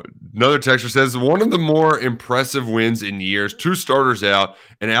 Another texter says, one of the more impressive wins in years, 2 starters out,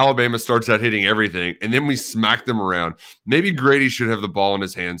 and Alabama starts out hitting everything, and then we smack them around. Maybe Grady should have the ball in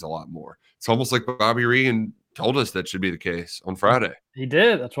his hands a lot more. It's almost like Bobby Regan told us that should be the case on Friday. He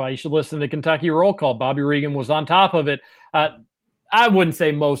did. That's why you should listen to Kentucky Roll Call. Bobby Regan was on top of it. I wouldn't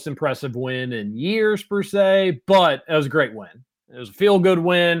say most impressive win in years per se, but it was a great win. It was a feel-good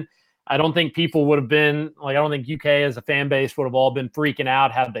win. I don't think people would have been I don't think UK as a fan base would have all been freaking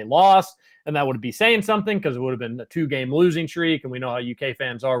out had they lost, and that would be saying something because it would have been a 2-game losing streak, and we know how UK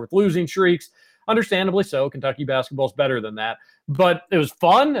fans are with losing streaks. Understandably so. Kentucky basketball is better than that. But it was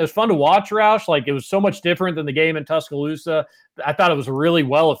fun. It was fun to watch, Roush. Like, it was so much different than the game in Tuscaloosa. I thought it was a really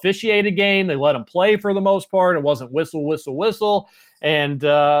well-officiated game. They let them play for the most part. It wasn't whistle, whistle, whistle. And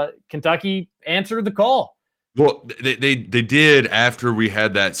Kentucky answered the call. Well, they did after we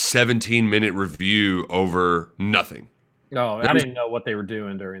had that 17-minute review over nothing. No, I didn't know what they were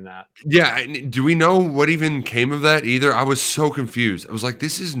doing during that. Yeah. Do we know what even came of that either? I was so confused. I was like,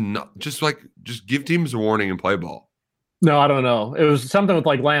 this is not just give teams a warning and play ball. No, I don't know. It was something with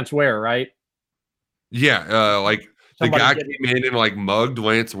like Lance Ware, right? Yeah. The guy came in and mugged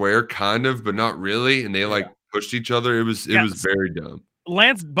Lance Ware kind of, but not really. And they pushed each other. It was very dumb.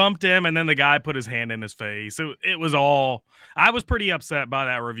 Lance bumped him, and then the guy put his hand in his face. So it was all. I was pretty upset by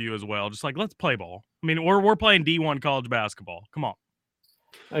that review as well. Just let's play ball. I mean, we're playing D1 college basketball. Come on.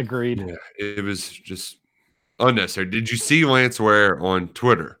 Agreed. Yeah, it was just unnecessary. Did you see Lance Ware on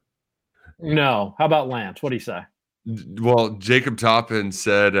Twitter? No. How about Lance? What did he say? Well, Jacob Toppin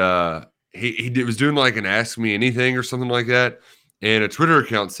said he was doing an Ask Me Anything or something like that. And a Twitter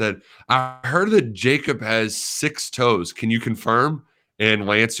account said, I heard that Jacob has 6 toes. Can you confirm? And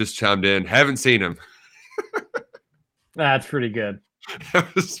Lance just chimed in, haven't seen him. That's pretty good.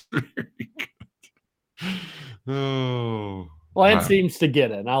 That was very good. Oh. Lance seems to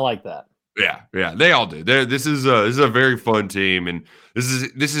get it. I like that. Yeah, they all do. This is a very fun team, and this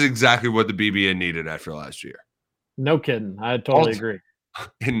is exactly what the BBN needed after last year. No kidding. I totally agree.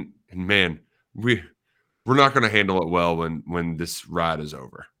 And man, we're not going to handle it well when this ride is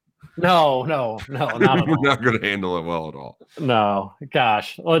over. No, not at all. We're not going to handle it well at all. No,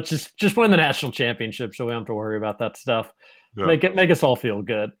 gosh, let's just win the national championship, so we don't have to worry about that stuff. Yeah. Make us all feel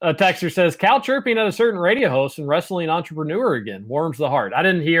good. Texter says Cal chirping at a certain radio host and wrestling entrepreneur again warms the heart. I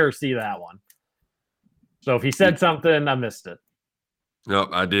didn't hear or see that one, so if he said something, I missed it. No,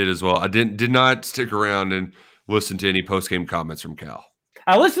 I did as well. I did not stick around and listen to any post game comments from Cal.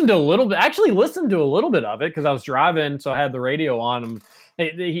 I listened to a little bit. Actually, listened to a little bit of it because I was driving, so I had the radio on him.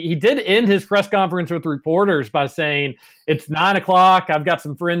 He did end his press conference with reporters by saying, "It's 9 o'clock. I've got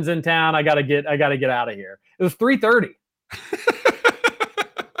some friends in town. I gotta get out of here." It was 3:30.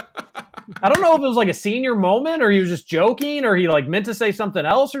 I don't know if it was like a senior moment or he was just joking or he like meant to say something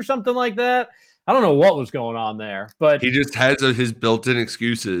else or something like that. I don't know what was going on there, but he just has his built-in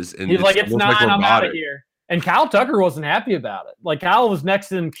excuses, and he's like, "It's 9, I'm out of robotic. here." And Kyle Tucker wasn't happy about it. Like Kyle was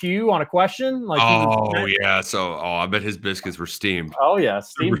next in queue on a question. Like, yeah. So, I bet his biscuits were steamed. Oh yeah,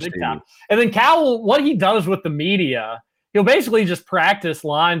 steamed big time. And then Cal, what he does with the media, he'll basically just practice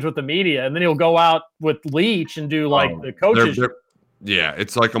lines with the media, and then he'll go out with Leach and do like the coaches. Yeah,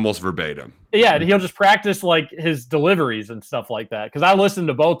 it's like almost verbatim. Yeah, he'll just practice like his deliveries and stuff like that. Because I listened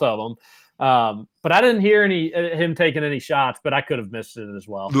to both of them. But I didn't hear him taking any shots, but I could have missed it as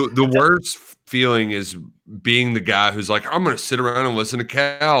well. The worst feeling is being the guy who's like, I'm going to sit around and listen to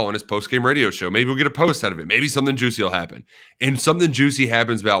Cal on his post-game radio show. Maybe we'll get a post out of it. Maybe something juicy will happen. And something juicy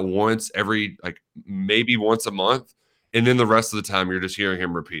happens about once every, like maybe once a month. And then the rest of the time, you're just hearing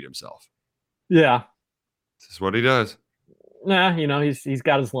him repeat himself. Yeah. This is what he does. Nah, he's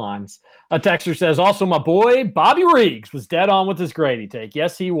got his lines. A texter says, also my boy Bobby Riggs was dead on with his Grady take.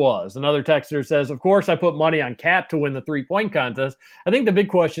 Yes, he was. Another texter says, of course, I put money on Cat to win the 3-point contest. I think the big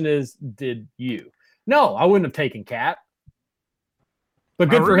question is, did you? No, I wouldn't have taken Cat. But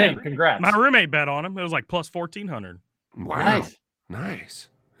good for him. Congrats. My roommate bet on him. It was like plus 1,400. Wow. Nice.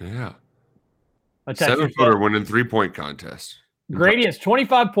 Yeah. A 7-footer winning 3-point contest. Grady has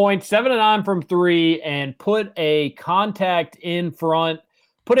 25 points, 7 of 9 from 3, and put a contact in front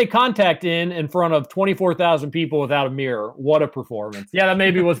of 24,000 people without a mirror. What a performance. Yeah, that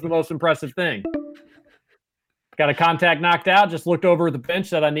maybe was the most impressive thing. Got a contact knocked out, just looked over at the bench,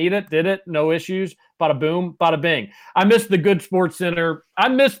 said I need it, did it, no issues. Bada boom, bada bing. I miss the Good Sports Center. I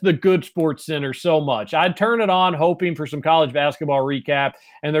miss the Good Sports Center so much. I'd turn it on hoping for some college basketball recap,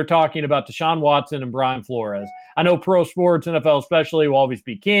 and they're talking about Deshaun Watson and Brian Flores. I know pro sports, NFL especially, will always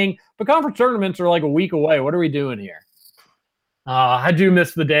be king, but conference tournaments are like a week away. What are we doing here? I do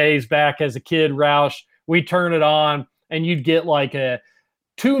miss the days back as a kid, Roush. We'd turn it on, and you'd get like a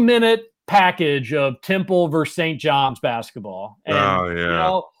 2-minute package of Temple versus St. John's basketball.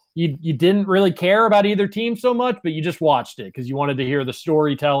 And, you didn't really care about either team so much, but you just watched it because you wanted to hear the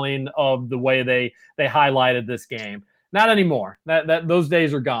storytelling of the way they highlighted this game. Not anymore. Those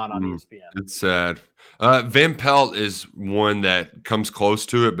days are gone on ESPN. It's sad. Van Pelt is one that comes close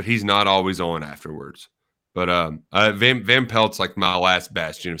to it, but he's not always on afterwards. But Van Pelt's like my last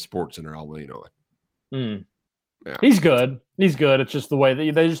bastion of Sports Center I'll lean on. Yeah. He's good. It's just the way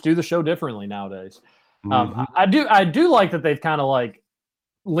that they just do the show differently nowadays. I do like that they've kind of like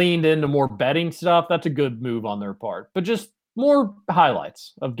leaned into more betting stuff. That's a good move on their part, but just more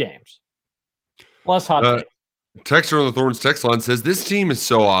highlights of games. Less hot take. Texter on the Thorns text line says, this team is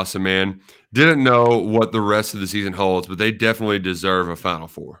so awesome, man. Didn't know what the rest of the season holds, but they definitely deserve a Final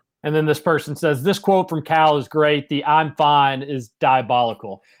Four. And then this person says, this quote from Cal is great. The I'm fine is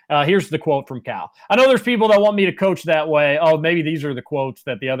diabolical. Here's the quote from Cal. I know there's people that want me to coach that way. Oh, maybe these are the quotes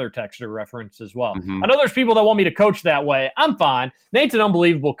that the other texter referenced as well. I know there's people that want me to coach that way. I'm fine. Nate's an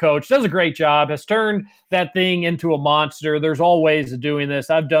unbelievable coach. Does a great job. Has turned that thing into a monster. There's all ways of doing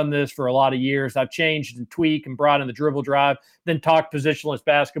this. I've done this for a lot of years. I've changed and tweaked and brought in the dribble drive, then talked positionless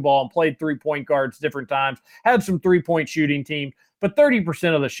basketball and played 3-point guards different times. Had some 3-point shooting teams. But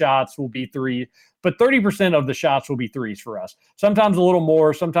 30% of the shots will be threes for us. Sometimes a little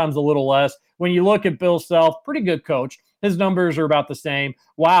more, sometimes a little less. When you look at Bill Self, pretty good coach. His numbers are about the same.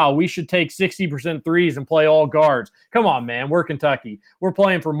 Wow, we should take 60% threes and play all guards. Come on, man. We're Kentucky. We're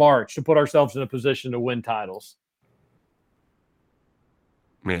playing for March to put ourselves in a position to win titles.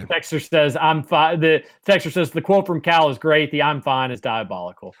 Man. Texter says, I'm fine. The texter says, the quote from Cal is great. The I'm fine is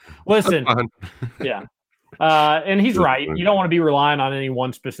diabolical. Listen, yeah. And he's right. You don't want to be relying on any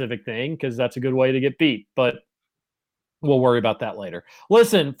one specific thing because that's a good way to get beat. But we'll worry about that later.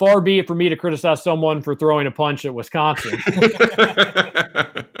 Listen, far be it for me to criticize someone for throwing a punch at Wisconsin.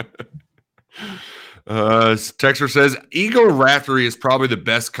 Texter says, Ego Raftery is probably the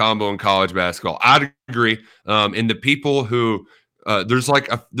best combo in college basketball. I'd agree. And the people who there's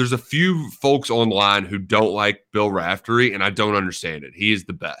a few folks online who don't like Bill Raftery, and I don't understand it. He is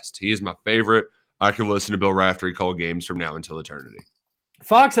the best. He is my favorite. I could listen to Bill Raftery call games from now until eternity.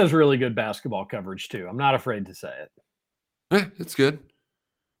 Fox has really good basketball coverage, too. I'm not afraid to say it. It's good.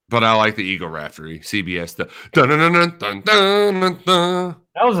 But I like the Eagle Raftery, CBS. That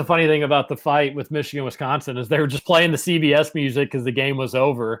was the funny thing about the fight with Michigan, Wisconsin, is they were just playing the CBS music because the game was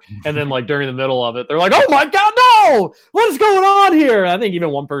over. And then, like, during the middle of it, they're like, oh, my God, no! What is going on here? I think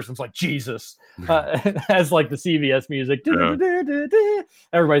even one person's like, Jesus, as, like, the CBS music. Yeah.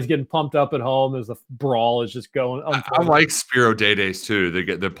 Everybody's getting pumped up at home as the brawl is just going. I like Spiro Daydays, too.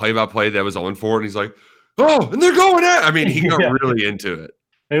 The play-by-play that was on for it, and he's like, oh, and they're going at. I mean, he got really into it.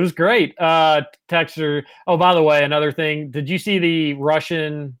 It was great. Texter. Oh, by the way, another thing. Did you see the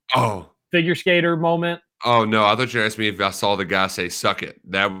Russian figure skater moment? Oh, no. I thought you asked me if I saw the guy say suck it.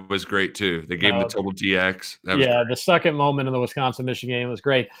 That was great, too. They gave him the total DX. The suck it moment in the Wisconsin-Michigan game was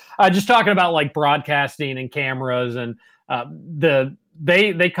great. Just talking about like broadcasting and cameras and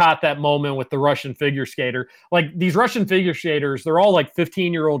they caught that moment with the Russian figure skater. Like these Russian figure skaters, they're all like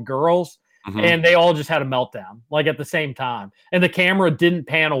 15-year-old girls. Mm-hmm. And they all just had a meltdown, like at the same time. And the camera didn't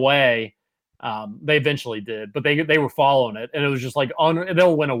pan away. They eventually did, but they were following it. And it was just like,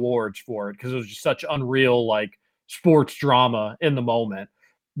 they'll win awards for it because it was just such unreal, like sports drama in the moment.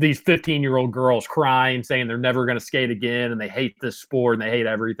 These 15-year-old girls crying, saying they're never going to skate again. And they hate this sport and they hate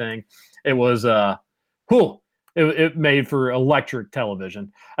everything. It was, cool. It made for electric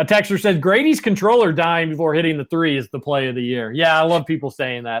television. A texter says Grady's controller dying before hitting the three is the play of the year. Yeah, I love people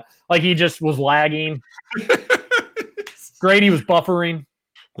saying that. Like he just was lagging. Grady was buffering.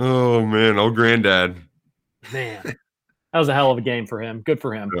 Oh, man. Old granddad. Man, that was a hell of a game for him. Good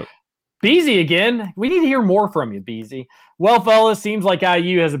for him. Yep. Beezy again. We need to hear more from you, Beezy. Well, fellas, seems like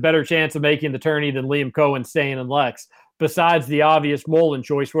IU has a better chance of making the tourney than Liam Cohen staying in Lex. Besides the obvious Mullen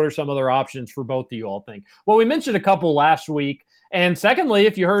choice, what are some other options for both of you all think? Well, we mentioned a couple last week. And secondly,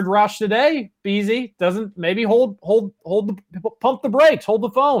 if you heard Rush today, Beezy doesn't maybe pump the brakes, hold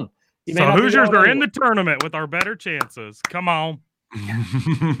the phone. So Hoosiers are in the tournament with our better chances. Come on.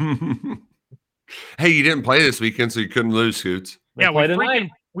 Hey, you didn't play this weekend, so you couldn't lose, Scoots. Yeah,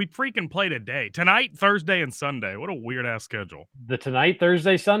 we freaking play today. Tonight, Thursday, and Sunday. What a weird-ass schedule. The tonight,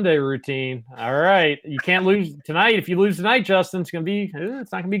 Thursday, Sunday routine. All right. You can't lose tonight. If you lose tonight, Justin, it's not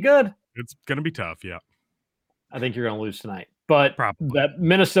going to be good. It's going to be tough, yeah. I think you're going to lose tonight. But probably that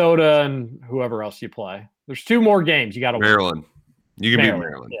Minnesota and whoever else you play. There's two more games you got to win. Maryland. You can beat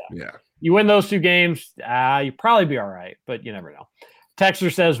Maryland. Yeah. You win those two games, you probably be all right, but you never know.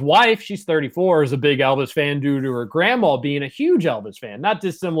 Texter says, wife, she's 34, is a big Elvis fan due to her grandma being a huge Elvis fan. Not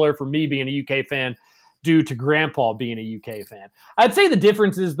dissimilar from me being a UK fan due to grandpa being a UK fan. I'd say the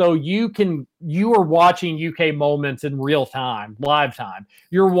difference is, though, you are watching UK moments in real time, live time.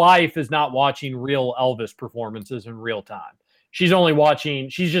 Your wife is not watching real Elvis performances in real time. She's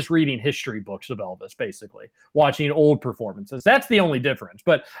just reading history books of Elvis, basically, watching old performances. That's the only difference.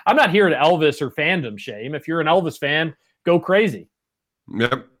 But I'm not here to Elvis or fandom shame. If you're an Elvis fan, go crazy.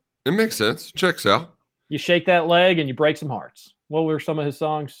 Yep. It makes sense. Checks out. You shake that leg and you break some hearts. What were some of his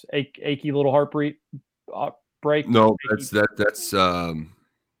songs? Achy Little Heartbeat break? No, that's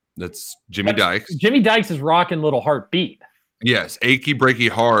Jimmy Dykes. Jimmy Dykes is Rockin' Little Heartbeat. Yes, Achy Breaky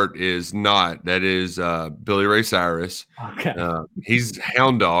Heart is not. That is Billy Ray Cyrus. Okay. He's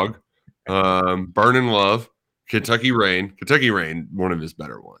Hound Dog. Burnin' Love. Kentucky Rain. Kentucky Rain, one of his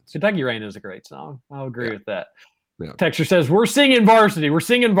better ones. Kentucky Rain is a great song. I'll agree with that. Yeah. Texter says, we're singing varsity. We're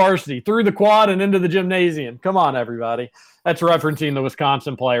singing varsity through the quad and into the gymnasium. Come on, everybody. That's referencing the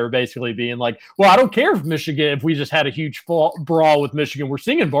Wisconsin player basically being like, well, I don't care if we just had a huge brawl with Michigan. We're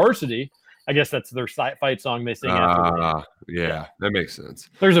singing varsity. I guess that's their fight song they sing after. Yeah, that makes sense.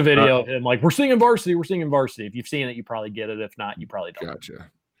 There's a video of him like, we're singing varsity. We're singing varsity. If you've seen it, you probably get it. If not, you probably don't.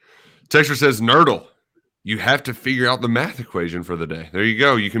 Gotcha. Texter says, Nerdle. You have to figure out the math equation for the day. There you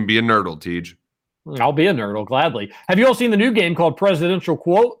go. You can be a Nerdle, Tej. I'll be a Nerdle, gladly. Have you all seen the new game called Presidential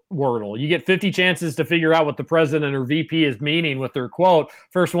Quote Wordle? You get 50 chances to figure out what the president or VP is meaning with their quote.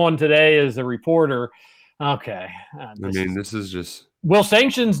 First one today is a reporter. Okay. This is just... Will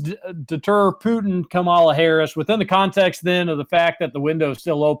sanctions deter Putin, Kamala Harris, within the context then of the fact that the window is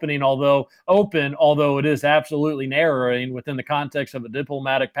still open, although it is absolutely narrowing within the context of a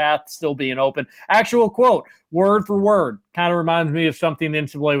diplomatic path still being open? Actual quote, word for word. Kind of reminds me of something the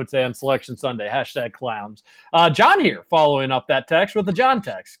NCAA would say on Selection Sunday. #clowns. John here following up that text with the John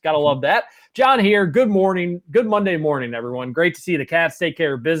text. Gotta love that. John here. Good morning. Good Monday morning, everyone. Great to see the Cats take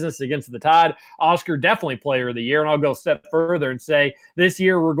care of business against the Tide. Oscar definitely player of the year. And I'll go a step further and say this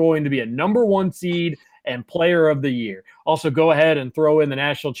year we're going to be a #1 seed and player of the year. Also, go ahead and throw in the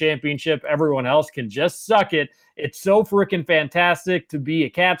national championship. Everyone else can just suck it. It's so freaking fantastic to be a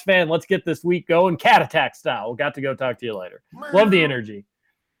Cats fan. Let's get this week going. Cat Attack style. Got to go talk to you later. Love the energy.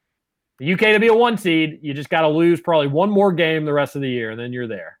 The UK to be a 1 seed, you just got to lose probably one more game the rest of the year, and then you're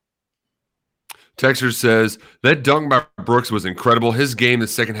there. Texter says, that dunk by Brooks was incredible. His game the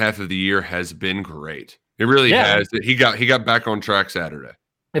second half of the year has been great. It really has. He got back on track Saturday.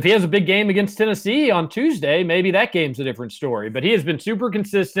 If he has a big game against Tennessee on Tuesday, maybe that game's a different story. But he has been super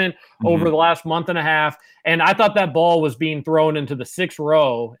consistent over the last month and a half. And I thought that ball was being thrown into the 6th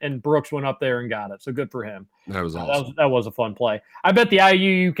row, and Brooks went up there and got it. So good for him. That was awesome. That was a fun play. I bet the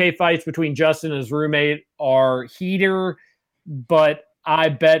IU-UK fights between Justin and his roommate are heater, but I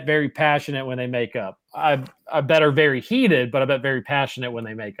bet very passionate when they make up. I bet are very heated, but I bet very passionate when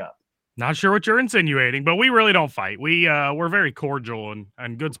they make up. Not sure what you're insinuating, but we really don't fight. We're very cordial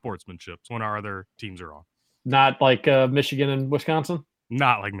and good sportsmanship when our other teams are on. Not like Michigan and Wisconsin?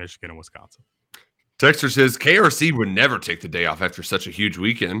 Not like Michigan and Wisconsin. Texter says KRC would never take the day off after such a huge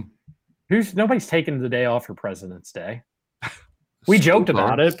weekend. Nobody's taking the day off for President's Day. We joked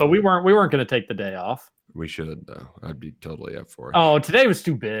about it, but we weren't going to take the day off. We should, though. I'd be totally up for it. Oh, today was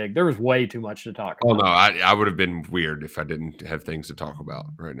too big. There was way too much to talk about. Oh no, I would have been weird if I didn't have things to talk about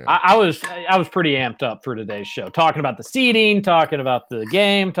right now. I was pretty amped up for today's show, talking about the seeding, talking about the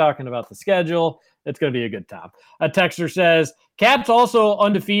game, talking about the schedule. It's going to be a good time. A texter says, Caps also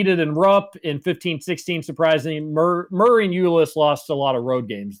undefeated in Rupp in 15-16, surprising. Murray and Ulis lost a lot of road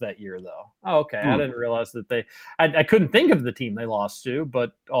games that year, though. Oh, okay. I didn't realize that I couldn't think of the team they lost to,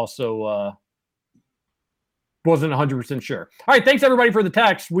 but also wasn't 100% sure. All right, thanks, everybody, for the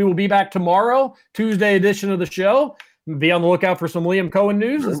text. We will be back tomorrow, Tuesday edition of the show. Be on the lookout for some Liam Cohen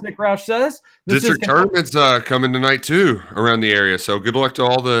news, as Nick Roush says. District tournaments coming tonight too around the area. So good luck to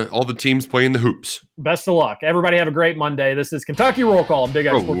all the teams playing the hoops. Best of luck. Everybody have a great Monday. This is Kentucky Roll Call on Big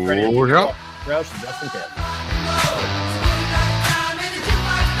X Sports Radio. Roush, Justin Kidd.